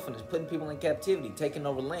their joyfulness? Putting people in captivity, taking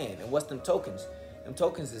over land. And what's them tokens? Them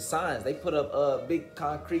tokens is signs. They put up big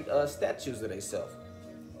concrete statues of themselves.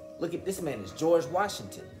 Look at this man is George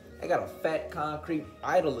Washington. They got a fat concrete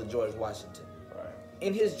idol of George Washington. Right.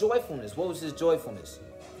 In his joyfulness, what was his joyfulness?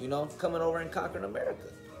 Coming over and conquering America.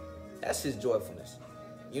 That's his joyfulness.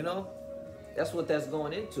 That's what that's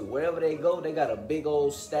going into. Wherever they go, they got a big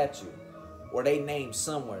old statue. Or they name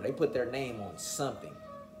somewhere. They put their name on something.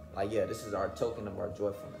 Like, yeah, this is our token of our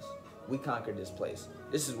joyfulness. We conquered this place.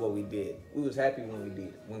 This is what we did. We was happy when we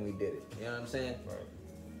did it. You know what I'm saying? Right.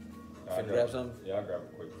 Finna grab something? Yeah, I'll grab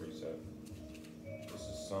a quick precept. This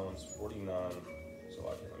is Psalms 49. So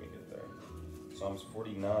let me get there. Psalms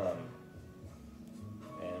 49.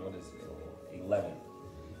 And what is it? 11.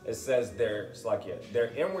 It says their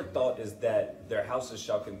inward thought is that their houses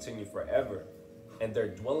shall continue forever, and their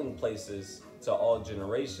dwelling places to all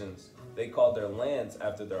generations. They call their lands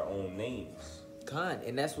after their own names.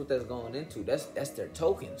 And that's what that's going into. That's their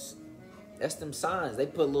tokens. That's them signs. They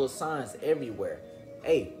put little signs everywhere.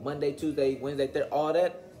 Hey, Monday, Tuesday, Wednesday, all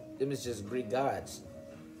that, them is just Greek gods.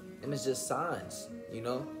 Them is just signs,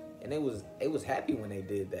 And they was happy when they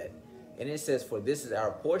did that. And it says, for this is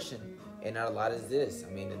our portion, and our lot is this.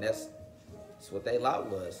 And that's what their lot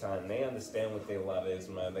was. And they understand what their lot is,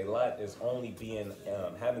 man. Their lot is only being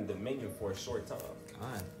having dominion for a short time.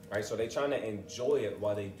 Right, so they trying to enjoy it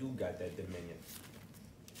while they do got that dominion.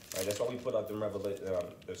 Right, that's why we put out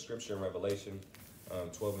the scripture in Revelation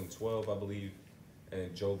 12 and 12, I believe,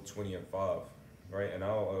 and Job 20 and 5. Right, and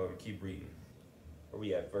I'll keep reading. Where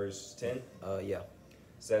we at? Verse 10? Yeah. It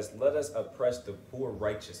says, let us oppress the poor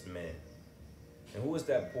righteous man. And who is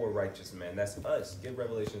that poor righteous man? That's us. Get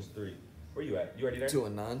Revelations 3. Where you at? You already there? 2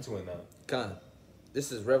 and 9. 2 and 9.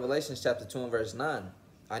 This is Revelation chapter 2 and verse 9.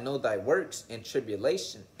 I know thy works in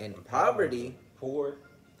tribulation and poverty, poor,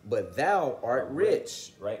 but thou art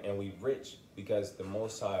rich. Right, and we rich because the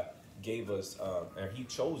Most High gave us, and He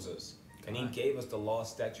chose us, and He gave us the law,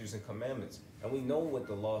 statutes, and commandments. And we know what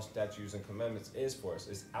the law, statutes, and commandments is for us.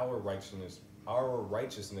 It's our righteousness our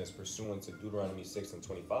righteousness pursuant to Deuteronomy 6 and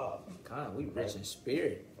 25. God, we rich in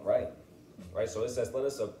spirit. Right. Right. So it says, let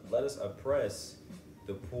us oppress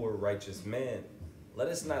the poor righteous man. Let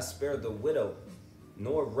us not spare the widow,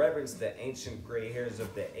 nor reverence the ancient gray hairs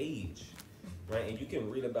of the age. Right. And you can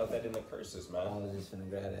read about that in the curses, man. I was just gonna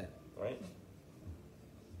grab that. Right.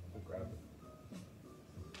 We'll grab it.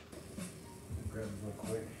 Grab it real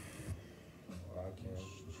quick. Oh, I can't.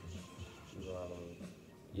 Deuteronomy.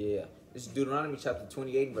 Yeah. This is Deuteronomy chapter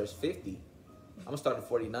 28, verse 50. I'm gonna start at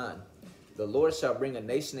 49. The Lord shall bring a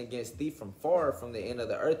nation against thee from far, from the end of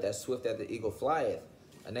the earth, as swift as the eagle flieth.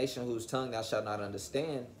 A nation whose tongue thou shalt not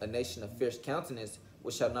understand, a nation of fierce countenance,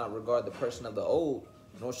 which shall not regard the person of the old,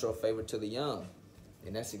 nor show favor to the young.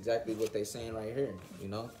 And that's exactly what they're saying right here, you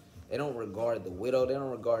know? They don't regard the widow. They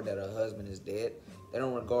don't regard that her husband is dead. They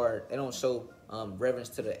don't show reverence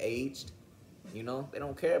to the aged, you know? They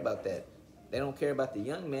don't care about that. They don't care about the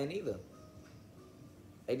young man either.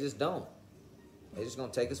 They just don't. They just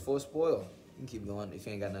gonna take us for a spoil. You can keep going if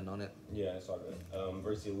you ain't got nothing on it. Yeah, it's all good.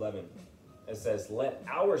 Verse 11. It says, let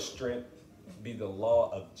our strength be the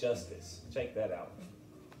law of justice. Check that out.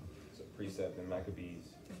 It's a precept in Maccabees.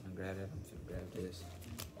 I'm gonna grab it. I'm gonna grab this.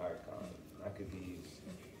 All right, Colin. Maccabees.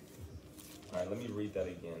 All right, let me read that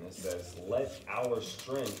again. It says, let our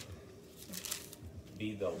strength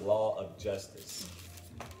be the law of justice.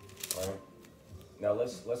 All right. Now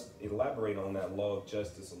let's elaborate on that law of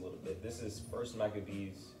justice a little bit. This is 1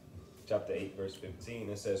 Maccabees chapter 8, verse 15.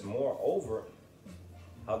 It says, moreover,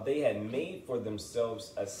 how they had made for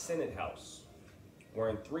themselves a senate house,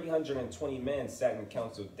 wherein 320 men sat in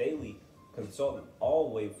council daily, consulting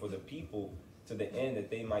always for the people, to the end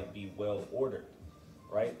that they might be well ordered.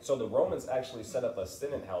 Right? So the Romans actually set up a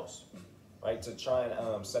senate house, right, to try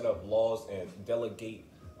and set up laws and delegate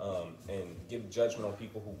and give judgment on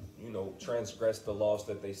people who, you know, transgress the laws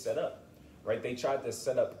that they set up, right? They tried to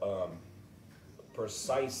set up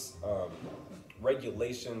precise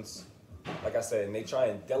regulations, like I said, and they try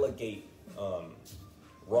and delegate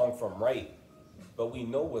wrong from right, but we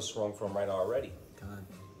know what's wrong from right already. God.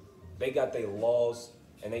 They got their laws,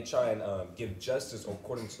 and they try and give justice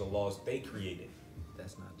according to the laws they created.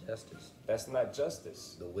 That's not justice. That's not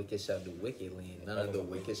justice. The wicked shall do wickedly, and none of the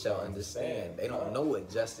wicked shall understand. They don't know what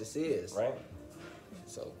justice is. Right.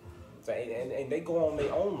 So and they go on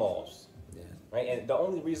their own laws. yeah. Right. And the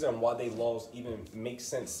only reason why they laws even make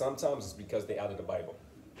sense sometimes is because they out of the Bible.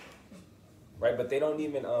 Right. But they don't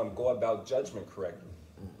even go about judgment correctly.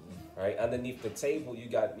 Right. Underneath the table, you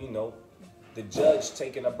got, you know, the judge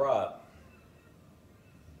taking a bribe.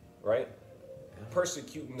 Right.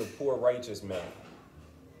 Persecuting the poor righteous man.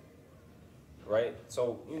 Right?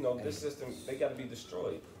 So, you know, this system, they got to be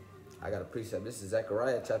destroyed. I got a precept. This is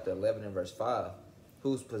Zechariah chapter 11 and verse 5.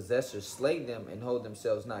 Whose possessors slay them and hold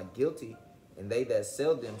themselves not guilty, and they that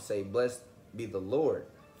sell them say, blessed be the Lord,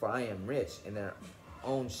 for I am rich, and their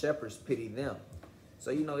own shepherds pity them.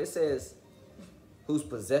 So, you know, it says, whose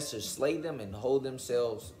possessors slay them and hold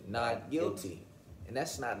themselves not guilty. And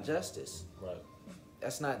that's not justice. Right.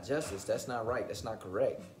 That's not justice. That's not right. That's not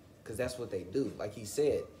correct. Because that's what they do. Like he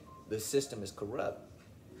said, the system is corrupt.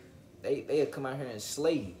 They'll come out here and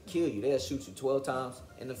slay you, kill you. They'll shoot you 12 times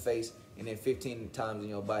in the face and then 15 times in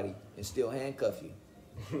your body and still handcuff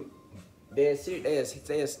you. They'll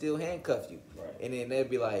still handcuff you. Right. And then they'll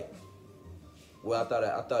be like, well, I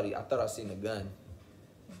thought I seen a gun.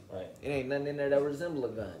 Right. It ain't nothing in there that resemble a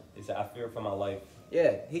gun. He said, I fear for my life.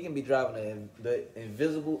 Yeah, he can be driving the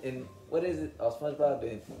invisible, what is it? Oh, SpongeBob,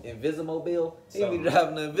 the Invisimobile. He can be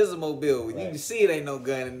driving the Invisimobile. Right. You can see it ain't no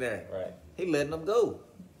gun in there. Right. He letting them go.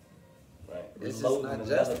 Right. It's Reloading just not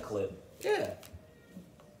another justice. clip. Yeah.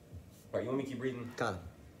 Right. You want me to keep reading? Come.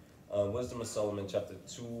 Wisdom of Solomon, chapter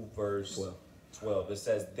 2, verse 12. It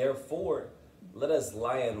says, therefore, let us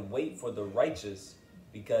lie in wait for the righteous,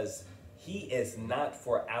 because he is not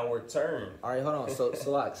for our turn. All right, hold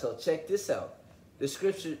on. So check this out. The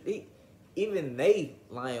scripture, even they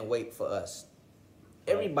lie in wait for us.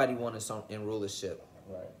 Everybody wants us in rulership.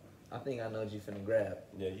 Right. I think I know what you finna grab.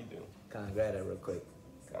 Yeah, you do. Kind of grab that real quick.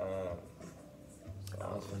 I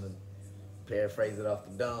was finna paraphrase it off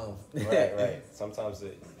the dome. Right. Sometimes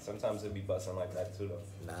it be busting like that too,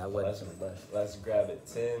 though. Nah, it wasn't finna bust. Let's grab it.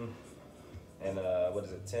 10 and what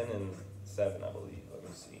is it? 10 and 7, I believe. Let me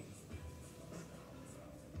see.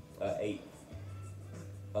 8.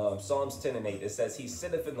 Psalms 10 and 8. It says, he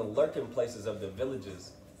sitteth in the lurking places of the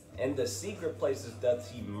villages, and the secret places doth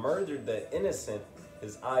he murder the innocent.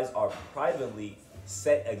 His eyes are privately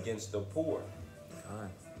set against the poor.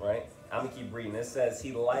 Right? I'm gonna keep reading. It says,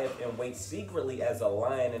 he lieth in wait secretly as a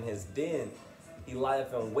lion in his den. He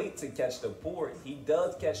lieth in wait to catch the poor. He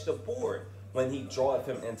does catch the poor, when he draweth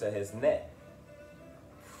him into his net.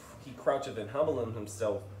 He croucheth and humbleth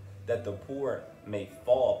himself, that the poor may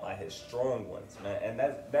fall by his strong ones, man. And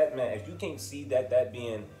that man, if you can't see that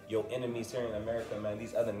being your enemies here in America, man,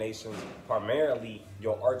 these other nations, primarily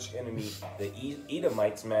your arch enemy, the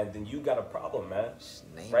Edomites, man, then you got a problem, man.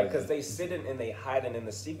 Right? Because they sitting and they hiding in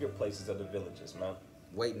the secret places of the villages, man.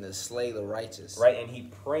 Waiting to slay the righteous. Right, and he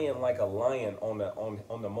praying like a lion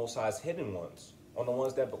on the Most High's hidden ones, on the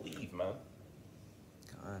ones that believe, man.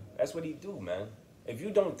 God. That's what he do, man. If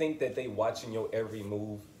you don't think that they watching your every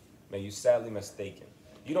move, man, you sadly mistaken.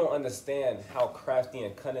 You don't understand how crafty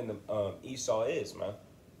and cunning Esau is, man.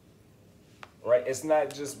 Right? It's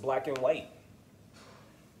not just black and white.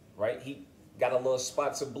 Right? He got a little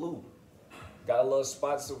spots of blue. Got a little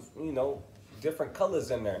spots of, different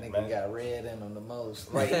colors in there, Nigga man. got red in them the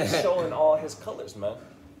most. Right? He's showing all his colors, man.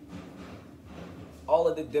 All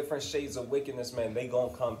of the different shades of wickedness, man, they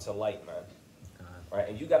gonna come to light, man. Right?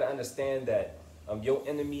 And you got to understand that your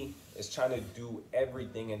enemy is trying to do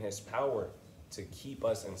everything in his power to keep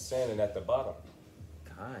us in sin and at the bottom.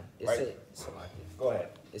 God. Right? Go ahead.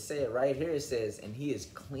 It said right here, it says, and he is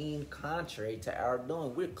clean contrary to our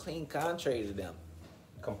doing. We're clean contrary to them.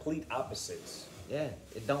 Complete opposites. Yeah,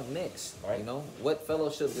 it don't mix. Right. What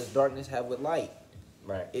fellowship does darkness have with light?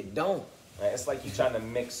 Right. It don't. Right? It's like you trying to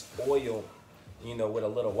mix oil, with a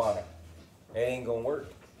little water. It ain't gonna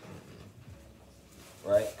work.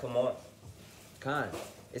 Right? Come on. Con.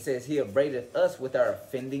 It says he upbraideth us with our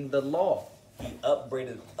offending the law. He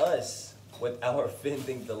upbraided us with our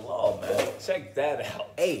offending the law, man. Check that out.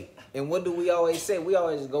 Hey, and what do we always say? We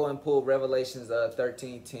always go and pull Revelations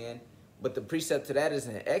 13:10, but the precept to that is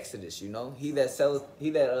in Exodus. He that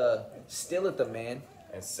stealeth a man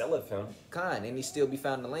and selleth him, and he still be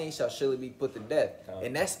found in the land, shall surely be put to death.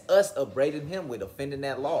 And that's us upbraiding him with offending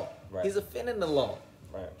that law. Right. He's offending the law.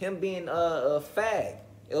 Right. Him being a fag,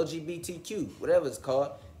 LGBTQ, whatever it's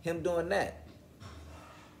called, him doing that.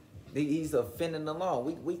 He's offending the law.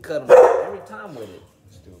 We cut him every time with it.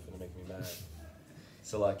 This dude finna make me mad.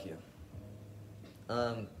 Salakia.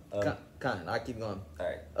 I keep going. All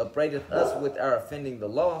right. Upbraideth us with our offending the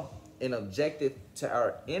law, and objecteth to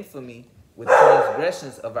our infamy with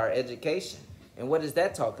transgressions of our education. And what is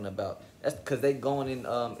that talking about? That's because they going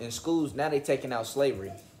in schools now. They taking out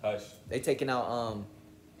slavery. Hush. They taking out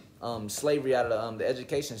slavery out of the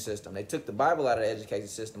education system. They took the Bible out of the education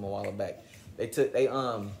system a while back. They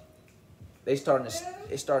starting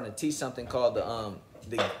to teach something called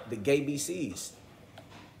the gay BCs.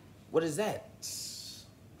 What is that?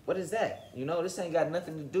 What is that? This ain't got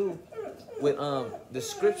nothing to do with the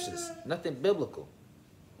scriptures, nothing biblical.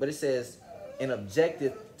 But it says, and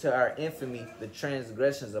objected to our infamy, the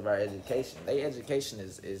transgressions of our education. Their education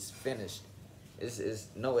is finished. Is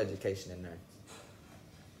no education in there.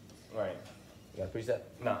 Right. You got a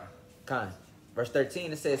precept? Nah. Verse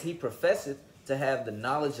 13, it says, he professeth to have the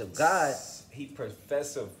knowledge of God. He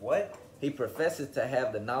professeth what? He professeth to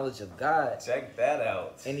have the knowledge of God. Check that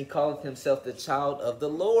out. And he calleth himself the child of the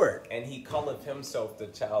Lord. And he calleth himself the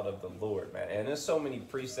child of the Lord, man. And there's so many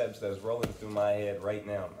precepts that's rolling through my head right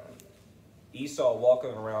now, man. Esau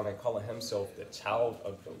walking around and calling himself the child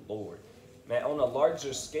of the Lord. Man, on a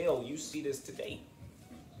larger scale, you see this today.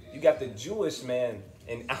 You got the Jewish man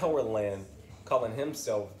in our land calling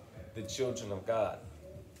himself the children of God.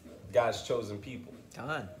 God's chosen people.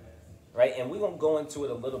 Right? And we're going to go into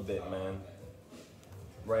it a little bit, man.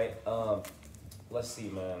 Right? Let's see,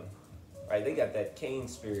 man. Right? They got that Cain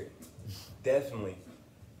spirit. Definitely.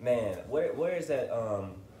 Man, where is that?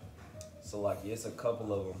 Salaki, it's a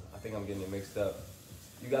couple of them. I think I'm getting it mixed up.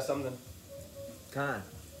 You got something?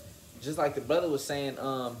 Just like the brother was saying,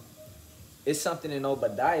 it's something in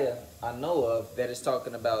Obadiah I know of that is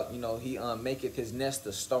talking about, he maketh his nest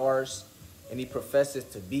of stars and he professes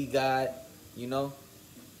to be God,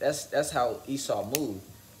 That's how Esau moved.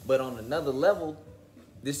 But on another level,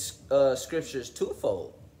 this scripture is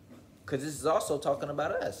twofold. Because this is also talking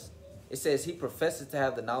about us. It says he professes to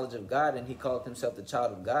have the knowledge of God and he called himself the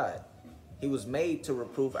child of God. He was made to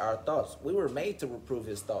reprove our thoughts. We were made to reprove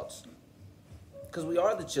his thoughts. Because we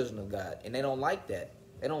are the children of God. And they don't like that.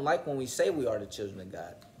 They don't like when we say we are the children of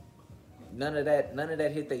God. None of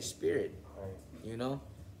that hit their spirit.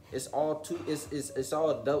 It's all it's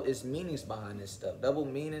all double, it's meanings behind this stuff. Double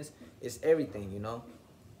meanings, it's everything,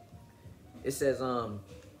 It says, you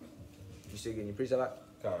still getting your precept?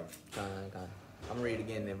 I'm gonna read it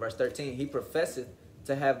again in verse 13. He professeth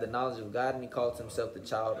to have the knowledge of God, and he calls himself the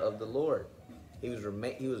child of the Lord. He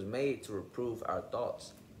was made to reprove our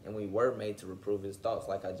thoughts, and we were made to reprove his thoughts,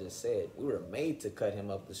 like I just said. We were made to cut him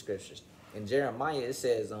up the scriptures. In Jeremiah, it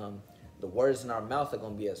says, the words in our mouth are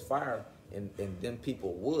gonna be as fire, and them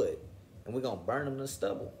people wood, and we're gonna burn them to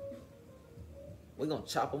stubble. We're gonna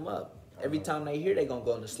chop them up. Every time they hear they gonna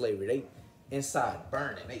go into slavery, they inside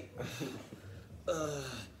burning, they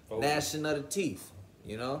gnashing of the teeth,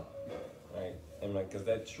 you know? Right. And like, cause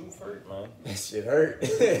that truth hurt, man. That shit hurt.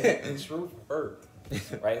 The truth hurt.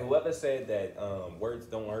 Right? Whoever said that words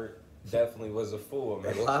don't hurt definitely was a fool,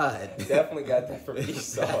 man. Lied. Definitely got that from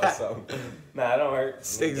Esau or something. Nah, I don't hurt.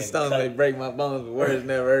 Sticks and stones may break my bones, but words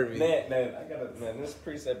never hurt me. Man, this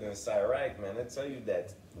precept in Sirach, man, they tell you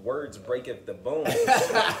that words breaketh the bones.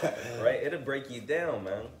 Right? It'll break you down,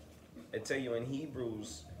 man. It tell you in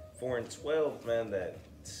Hebrews 4:12, man, that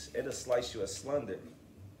it'll slice you asunder.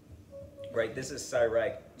 Right? This is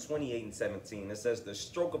Sirach 28:17. It says, the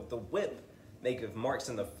stroke of the whip maketh marks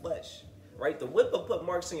in the flesh. Right? The whip will put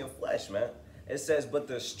marks in your flesh, man. It says, but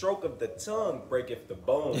the stroke of the tongue breaketh the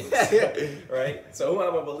bones. Right? So who am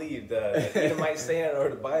I going to believe? The Edomite saying or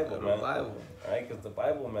the Bible, man? The Bible. Right? Because the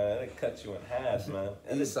Bible, man, it'll cut you in half, man.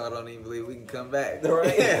 Esau don't even believe we can come back.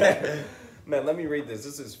 Right? Man, let me read this.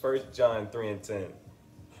 This is 1 John 3:10.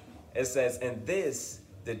 It says, in this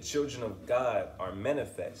the children of God are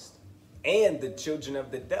manifest, and the children of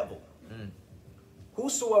the devil.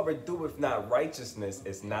 Whosoever doeth not righteousness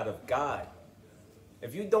is not of God.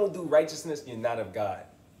 If you don't do righteousness, you're not of God.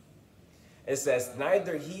 It says,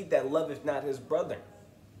 neither he that loveth not his brother.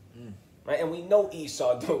 Right? And we know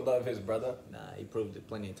Esau don't love his brother. Nah, he proved it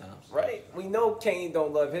plenty of times. Right? We know Cain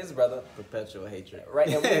don't love his brother. Perpetual hatred. Right?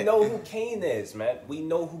 And we know who Cain is, man. We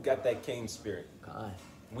know who got that Cain spirit. God.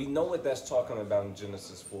 We know what that's talking about in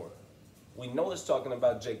Genesis 4. We know it's talking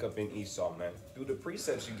about Jacob and Esau, man. Through the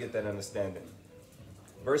precepts, you get that understanding.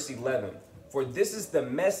 Verse 11, for this is the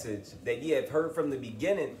message that ye have heard from the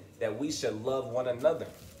beginning, that we should love one another.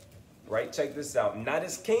 Right? Check this out. Not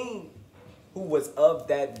as Cain, who was of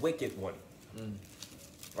that wicked one.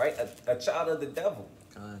 Right? A child of the devil.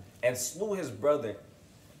 And slew his brother.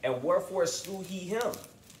 And wherefore slew he him?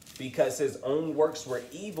 Because his own works were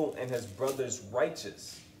evil and his brother's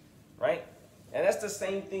righteous. Right? And that's the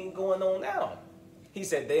same thing going on now. He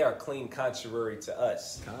said they are clean contrary to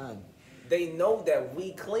us. They know that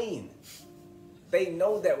we clean. They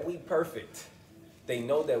know that we perfect. They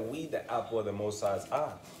know that we the apple of the Most High's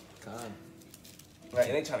eye. Right?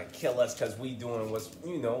 And they trying to kill us because we doing what's,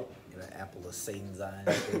 you know. The apple of Satan's eye.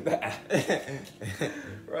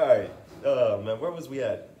 Right. Man, where was we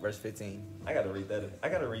at? Verse 15. I got to read that. I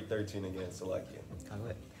got to read 13 again, so like it.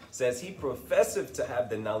 It says, he professeth to have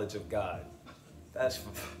the knowledge of God. That's...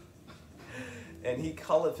 And he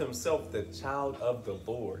calleth himself the child of the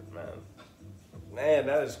Lord, man. Man,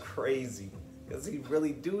 that is crazy. Because he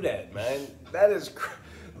really do that, man. That is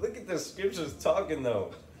look at the scriptures talking,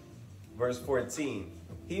 though. Verse 14.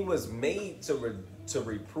 He was made to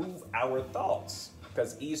reprove our thoughts.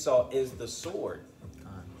 Because Esau is the sword.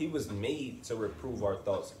 He was made to reprove our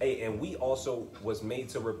thoughts. Hey, and we also was made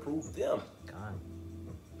to reprove them.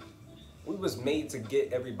 We was made to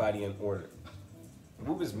get everybody in order.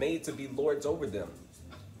 We was made to be lords over them.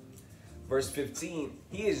 Verse 15,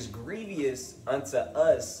 he is grievous unto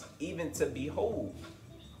us, even to behold.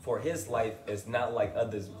 For his life is not like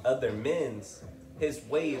other men's. His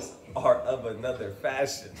ways are of another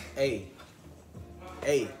fashion. Hey,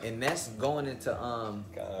 and that's going into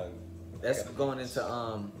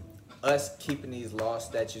us keeping these laws,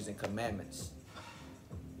 statutes, and commandments.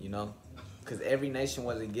 You know, because every nation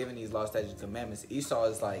wasn't given these laws, statutes, and commandments. Esau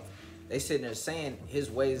is like, they sitting there saying his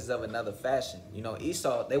ways is of another fashion. You know,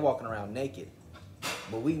 Esau, they walking around naked.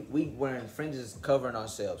 But we wearing fringes covering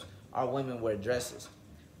ourselves. Our women wear dresses.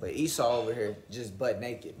 But Esau over here just butt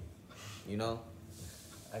naked. You know?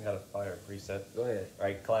 I got a fire precept. Go ahead.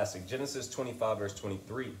 Right, classic. Genesis 25, verse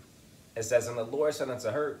 23. It says, and the Lord said unto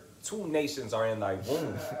her, 2 nations are in thy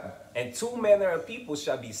womb, and 2 manner of people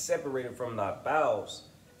shall be separated from thy bowels,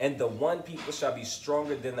 and the one people shall be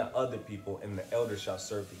stronger than the other people, and the elder shall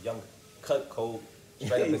serve the younger. Cut cold,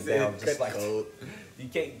 straight up and down, just like cold. You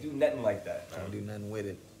can't do nothing like that. Can't do nothing with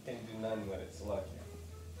it. Can't do nothing with it. So like,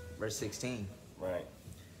 verse 16. Right.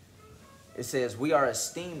 It says, we are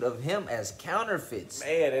esteemed of him as counterfeits.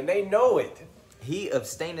 Man, and they know it. He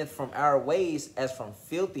abstaineth from our ways as from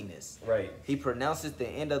filthiness. Right. He pronounceth the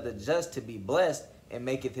end of the just to be blessed, and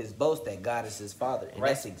maketh his boast that God is his father. And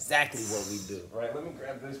that's exactly what we do. Right, let me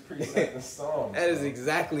grab this precept and song. That is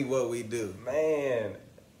exactly what we do. Man,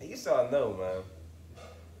 Esau know, man.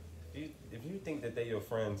 If you think that they your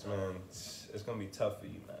friends, man, it's going to be tough for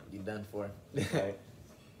you, man. You done for. Right?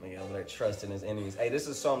 Man, over there trusting his enemies. Hey, this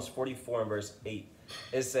is Psalms 44 and verse 8.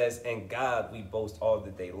 It says, in God we boast all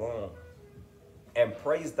the day long, and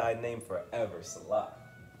praise thy name forever. Salah.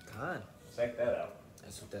 God. Check that out.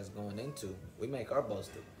 That's what that's going into. We make our boast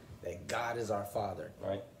of that God is our Father.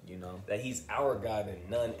 Right. You know. That he's our God and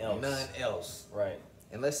none else. None else. Right.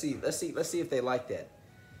 And let's see if they like that.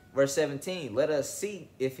 Verse 17, let us see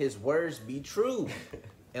if his words be true,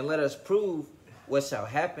 and let us prove what shall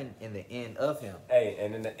happen in the end of him. Hey,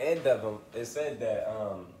 and in the end of him, it said that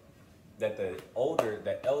that the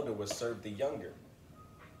elder would serve the younger.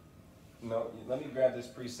 No, let me grab this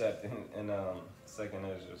precept in 2nd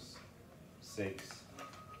Ezra 6.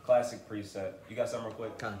 Classic precept. You got something real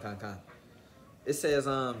quick? Con. It says,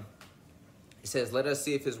 let us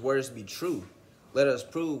see if his words be true. Let us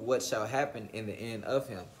prove what shall happen in the end of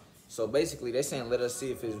him. So basically, they're saying, let us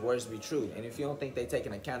see if his words be true. And if you don't think they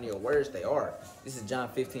taking account of your words, they are. This is John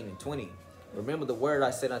 15 and 20. Remember the word I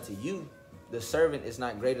said unto you, the servant is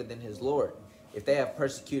not greater than his Lord. If they have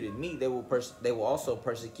persecuted me, they will also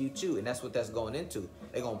persecute you. And that's what that's going into.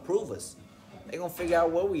 They're going to prove us. They're going to figure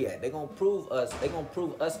out where we at. They're going to prove us. They're going to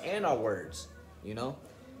prove us and our words. You know?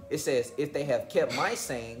 It says, if they have kept my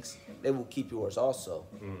sayings, they will keep yours also.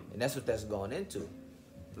 And that's what that's going into.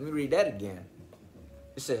 Let me read that again.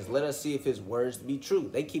 It says, let us see if his words be true.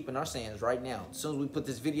 They keeping our sayings right now. As soon as we put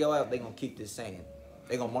this video out, they're going to keep this saying.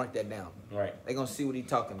 They're going to mark that down. Right. They're going to see what he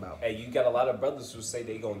talking about. Hey, you got a lot of brothers who say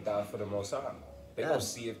they going to die for the Most High. They going to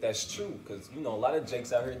see if that's true. Because, a lot of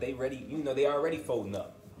jakes out here, they ready, they already folding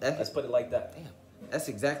up. Let's put it like that. Damn. That's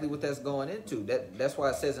exactly what that's going into. That's why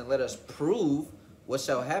it says, and let us prove what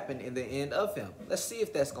shall happen in the end of him. Let's see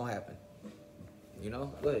if that's going to happen.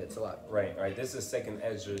 Go ahead, it's a lot. Right. This is 2nd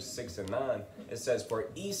Ezra 6 and 9. It says, for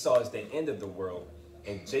Esau is the end of the world,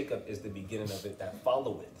 and Jacob is the beginning of it that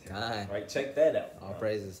followeth. Right, check that out. All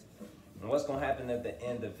praises. And what's going to happen at the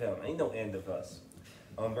end of him? Ain't no end of us.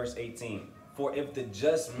 Verse 18. For if the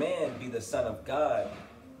just man be the son of God.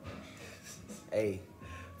 Hey.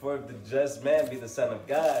 For if the just man be the son of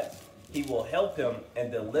God, he will help him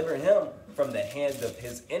and deliver him from the hand of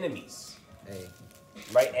his enemies. Hey.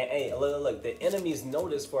 Right, and hey, look, the enemies know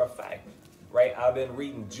this for a fact. Right, I've been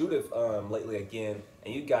reading Judith lately again,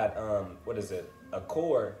 and you got what is it?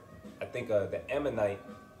 Akor, I think the Ammonite,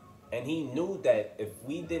 and he knew that if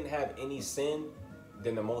we didn't have any sin,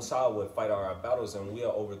 then the Most High would fight our battles and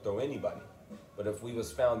we'll overthrow anybody. But if we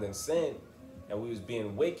was found in sin and we was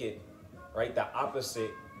being wicked, right, the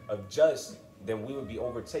opposite of just, then we would be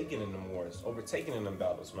overtaken in the wars, overtaken in the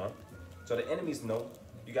battles, man. So the enemies know.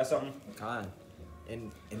 You got something?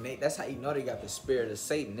 And that's how you know they got the spirit of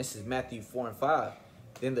Satan. This is Matthew 4 and 5.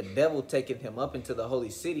 Then the devil taketh him up into the holy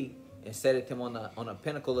city and setteth him on a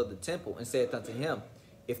pinnacle of the temple and saith unto him,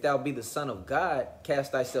 if thou be the Son of God,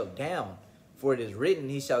 cast thyself down. For it is written,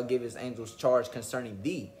 he shall give his angels charge concerning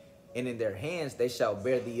thee, and in their hands they shall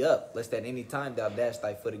bear thee up, lest at any time thou dash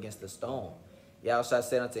thy foot against a stone. Yahshua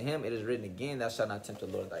said unto him, it is written again, thou shalt not tempt the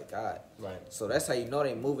Lord thy God. Right. So that's how you know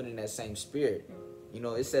they moving in that same spirit.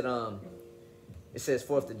 It said, it says,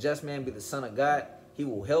 for if the just man be the son of God, he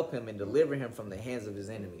will help him and deliver him from the hands of his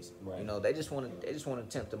enemies. Right. They just want to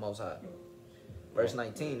tempt the Most High. Verse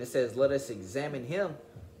 19, it says, let us examine him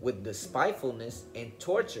with despitefulness and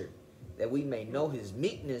torture, that we may know his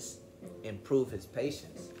meekness and prove his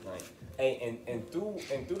patience. Right. Hey, and through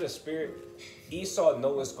the spirit, Esau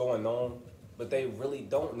know what's going on, but they really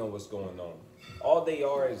don't know what's going on. All they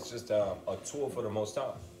are is just a tool for the Most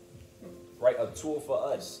High. Right? A tool for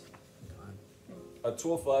us. A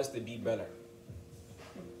tool for us to be better.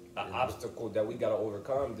 An obstacle that we gotta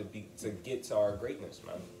overcome to get to our greatness,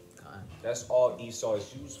 man. That's all Esau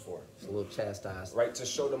is used for. It's a little chastised. Right? To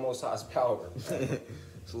show the Most High's power.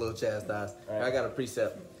 It's a little chastised. Right. I got a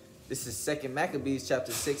precept. This is 2nd Maccabees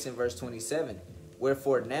chapter 6 and verse 27.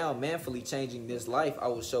 Wherefore now, manfully changing this life, I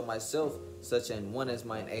will show myself such an one as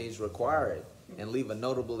mine age requireth, and leave a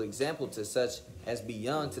notable example to such as be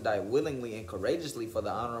young to die willingly and courageously for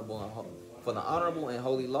the honorable and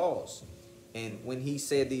holy laws. And when he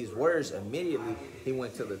said these words, immediately he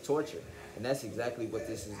went to the torture. And that's exactly what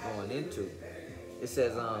this is going into. It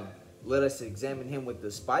says, let us examine him with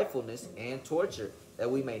despitefulness and torture, that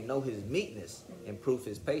we may know his meekness and prove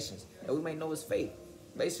his patience, that we may know his faith.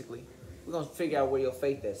 Basically, we're going to figure out where your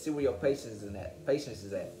faith is, see where your patience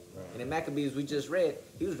is at. Right. And in Maccabees, we just read,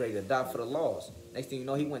 he was ready to die for the laws. Next thing you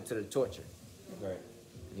know, he went to the torture. Right.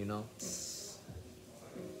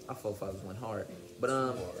 Our forefathers went hard. But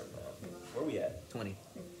where we at? 20.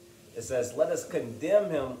 It says, let us condemn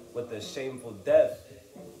him with a shameful death,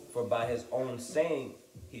 for by his own saying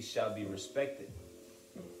he shall be respected.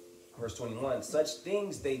 Verse 21, such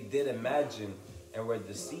things they did imagine and were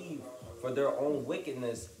deceived, for their own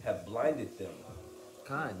wickedness have blinded them.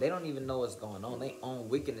 They don't even know what's going on. Their own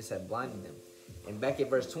wickedness have blinded them. And back at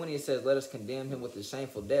verse 20, it says, let us condemn him with a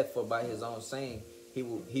shameful death, for by his own saying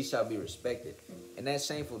he shall be respected. And that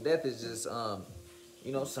shameful death is just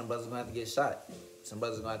you know, some brothers gonna have to get shot. Some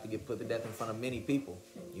brothers gonna have to get put to death in front of many people,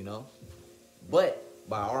 you know. But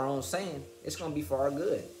by our own saying, it's gonna be for our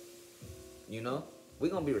good. You know,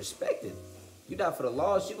 we're gonna be respected. You die for the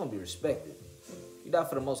laws, you're gonna be respected. You die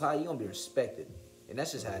for the Most High, you're gonna be respected. And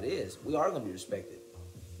that's just how it is. We are gonna be respected.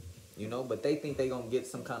 You know, but they think they gonna get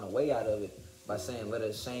some kind of way out of it by saying, let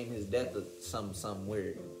us shame his death or something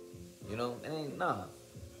weird. You know, it ain't, nah.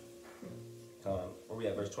 Where we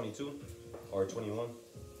at, verse 22 or 21?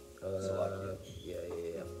 Yeah.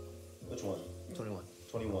 Which one? 21.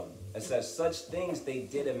 21. It says, such things they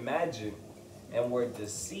did imagine and were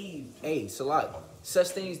deceived. Hey, Salat, such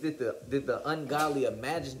things did the ungodly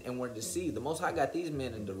imagine and were deceived. The Most High got these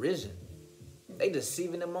men in derision. They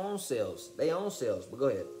deceiving them own selves. They own selves. But go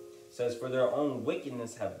ahead. It says, for their own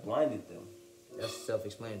wickedness have blinded them. That's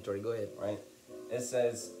self-explanatory. Go ahead. Right? It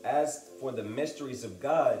says, as for the mysteries of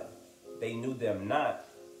God, they knew them not.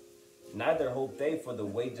 Neither hoped they for the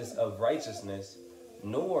wages of righteousness,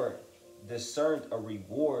 nor discerned a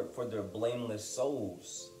reward for their blameless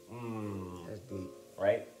souls. That's deep.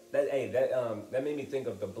 Right? That made me think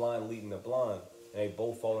of the blind leading the blind, and they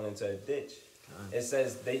both falling into a ditch. It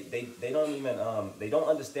says they don't even they don't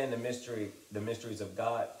understand the mysteries of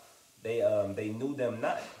God. They knew them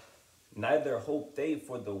not. Neither hoped they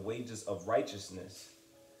for the wages of righteousness.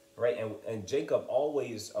 Right? And Jacob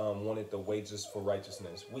always wanted the wages for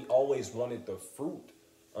righteousness. We always wanted the fruit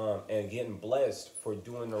and getting blessed for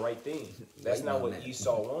doing the right thing. That's not what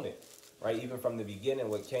Esau wanted. Right? Even from the beginning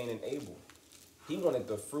with Cain and Abel. He wanted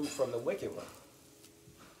the fruit from the wicked one.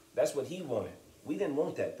 That's what he wanted. We didn't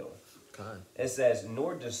want that though. It says,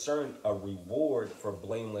 nor discern a reward for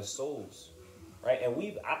blameless souls. Right? And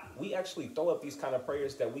we actually throw up these kind of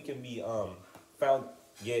prayers that we can be found,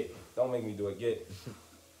 don't make me do it,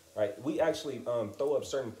 right? We actually throw up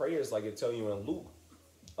certain prayers like it tell you in Luke,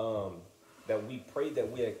 that we prayed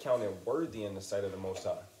that we are counted worthy in the sight of the Most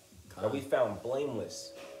High. That we found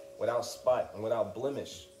blameless, without spot and without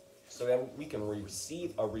blemish, so that we can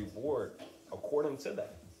receive a reward according to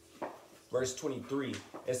that. Verse 23,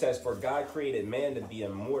 it says, for God created man to be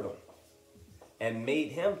immortal and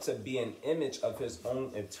made him to be an image of his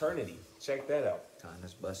own eternity. Check that out.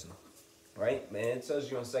 That's busting. Right? Man, it tells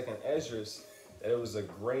you in 2nd Ezra that it was a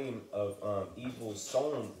grain of evil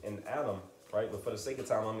sown in Adam. Right? But for the sake of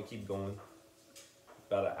time, I'm going to keep going.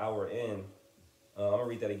 About an hour in. I'm going to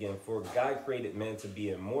read that again. For God created man to be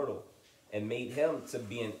immortal and made him to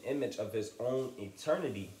be an image of his own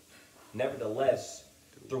eternity. Nevertheless,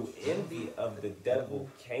 through envy of the devil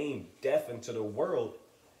came death into the world,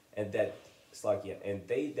 and that and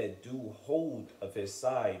they that do hold of his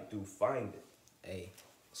side do find it. Hey,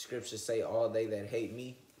 scriptures say all they that hate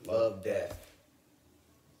me love death.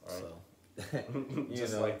 Right. So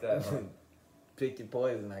just like that. Pick your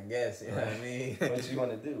poison, I guess. You know what I mean? What you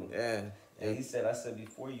want to do? Yeah. And he said, I said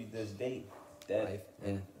before you this day, death,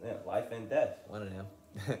 life and death. One of them.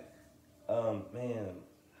 Man.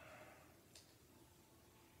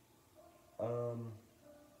 All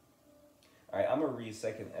right, I'm gonna read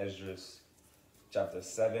 2nd Ezra chapter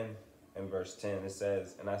 7 and verse 10. It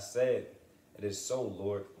says, and I said, it is so,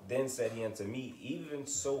 Lord. Then said he unto me, even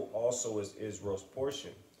so also is Israel's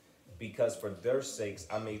portion, because for their sakes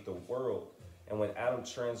I made the world. And when Adam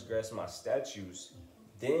transgressed my statutes,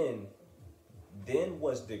 then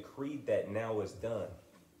was decreed that now is done.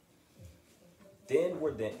 Then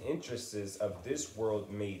were the interests of this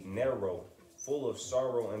world made narrow, full of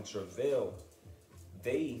sorrow and travail.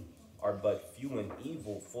 They are but few and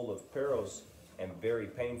evil, full of perils and very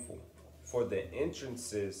painful. For the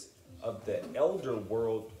entrances of the elder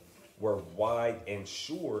world were wide and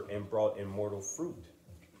sure and brought immortal fruit.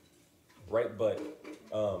 Right? But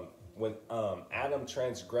when Adam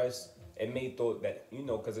transgressed, it made that,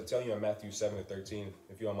 because it tell you in Matthew 7 and 13,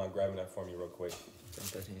 if you don't mind grabbing that for me real quick.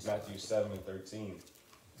 Matthew 7 and 13.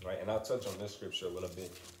 Right? And I'll touch on this scripture a little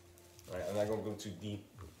bit. Right? I'm not going to go too deep.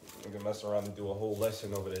 I'm going to mess around and do a whole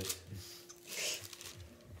lesson over this.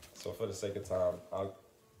 So for the sake of time, I'll,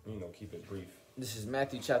 keep it brief. This is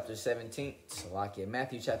Matthew chapter 17. Salakia.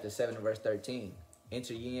 Matthew chapter 7 verse 13.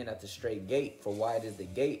 Enter ye in at the straight gate, for wide is the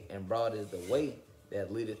gate, and broad is the way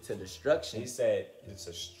that leadeth to destruction. He said it's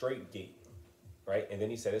a straight gate, right? And then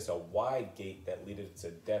he said it's a wide gate that leadeth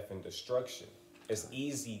to death and destruction. It's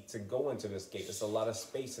easy to go into this gate. There's a lot of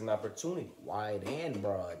space and opportunity. Wide and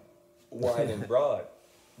broad. Wide and broad.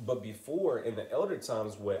 But before, in the elder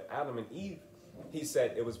times with Adam and Eve, he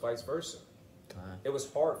said it was vice versa. It was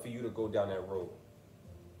hard for you to go down that road,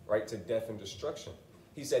 right, to death and destruction.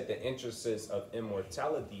 He said the interests of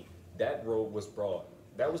immortality, that road was broad.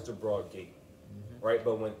 That was the broad gate. right?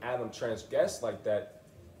 But when Adam transgressed like that,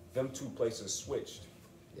 them two places switched.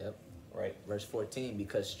 Yep. Right. Verse 14,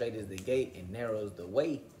 because straight is the gate and narrow is the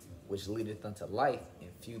way which leadeth unto life, and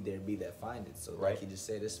few there be that find it. So like he just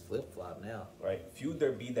said, it's flip-flop now. Right. Few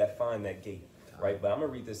there be that find that gate. Right. But I'm going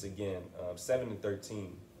to read this again, 7 and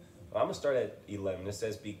 13. I'm going to start at 11. It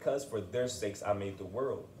says, because for their sakes I made the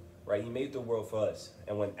world. Right. He made the world for us.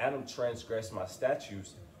 And when Adam transgressed my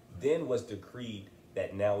statutes, then was decreed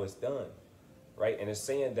that now is done. Right. And it's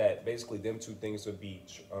saying that basically them two things would be,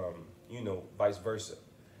 vice versa. It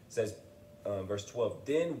says, verse 12,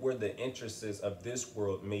 then were the entrances of this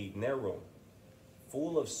world made narrow.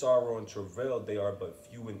 Full of sorrow and travail, they are but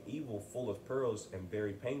few and evil, full of perils and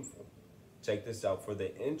very painful. Check this out. For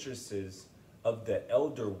the entrances of the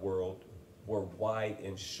elder world were wide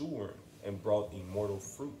and sure and brought immortal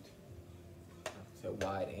fruit. So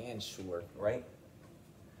wide and sure. Right?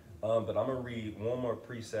 But I'm going to read one more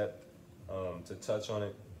precept to touch on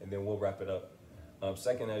it, and then we'll wrap it up. 2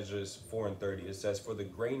 Ezra 4 and 30, it says, for the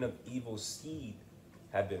grain of evil seed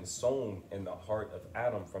had been sown in the heart of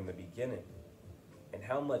Adam from the beginning. And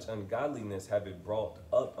how much ungodliness have it brought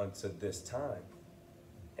up unto this time?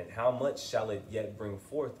 And how much shall it yet bring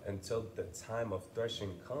forth until the time of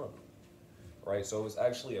threshing come? Right? So it was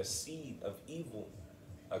actually a seed of evil,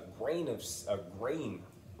 a grain,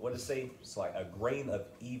 what does it say? It's like a grain of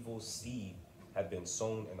evil seed had been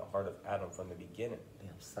sown in the heart of Adam from the beginning.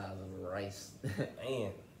 Damn, size of rice.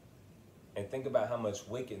 Man. And think about how much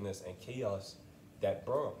wickedness and chaos that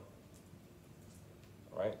brought.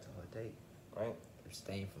 Right? That's all it takes. Right?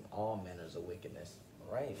 Abstain from all manners of wickedness.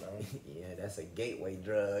 Right, man. Yeah, that's a gateway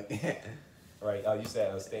drug. Right. Oh, you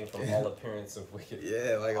said abstain from all appearance of wickedness.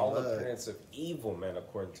 Yeah, like all appearance of evil, man,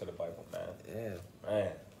 according to the Bible, man. Yeah.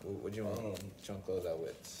 Man. What you want to close out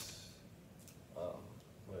with?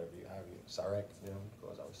 Whatever you have, Sirach,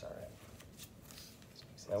 goes out with Sirach.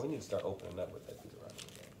 Now we need to start opening up with that Deuteronomy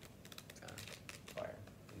game. Fire.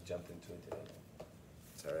 We jumped into it today, man.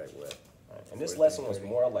 It's all right, what? Right. And this lesson was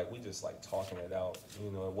more like we just like talking it out.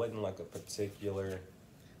 It wasn't like a particular.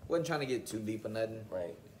 Wasn't trying to get too deep or nothing.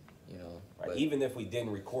 Right. Right. Even if we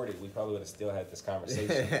didn't record it, we probably would have still had this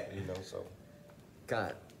conversation. So.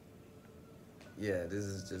 God. Yeah, this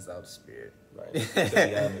is just out the spirit. Right. To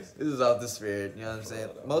be honest. This is out the spirit, you know what I'm saying?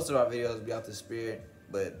 Most of our videos be out the spirit,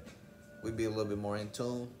 but we be a little bit more in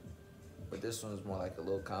tune. But this one is more like a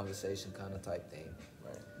little conversation kind of type thing.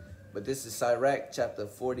 Right. But this is Sirach chapter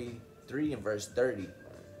 43 and verse 30.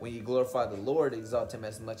 When you glorify the Lord, exalt him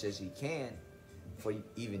as much as ye can, for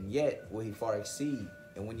even yet will he far exceed.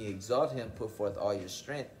 And when you exalt him, put forth all your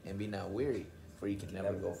strength, and be not weary, for you can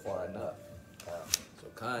never go far enough. So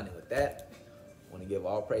kind, and with that, I want to give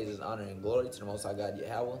all praises, honor, and glory to the Most High God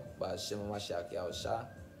Yahweh, by Hashem Mashiach Yahweh Shah,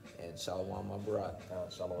 and Shalom, my brother.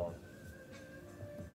 Shalom.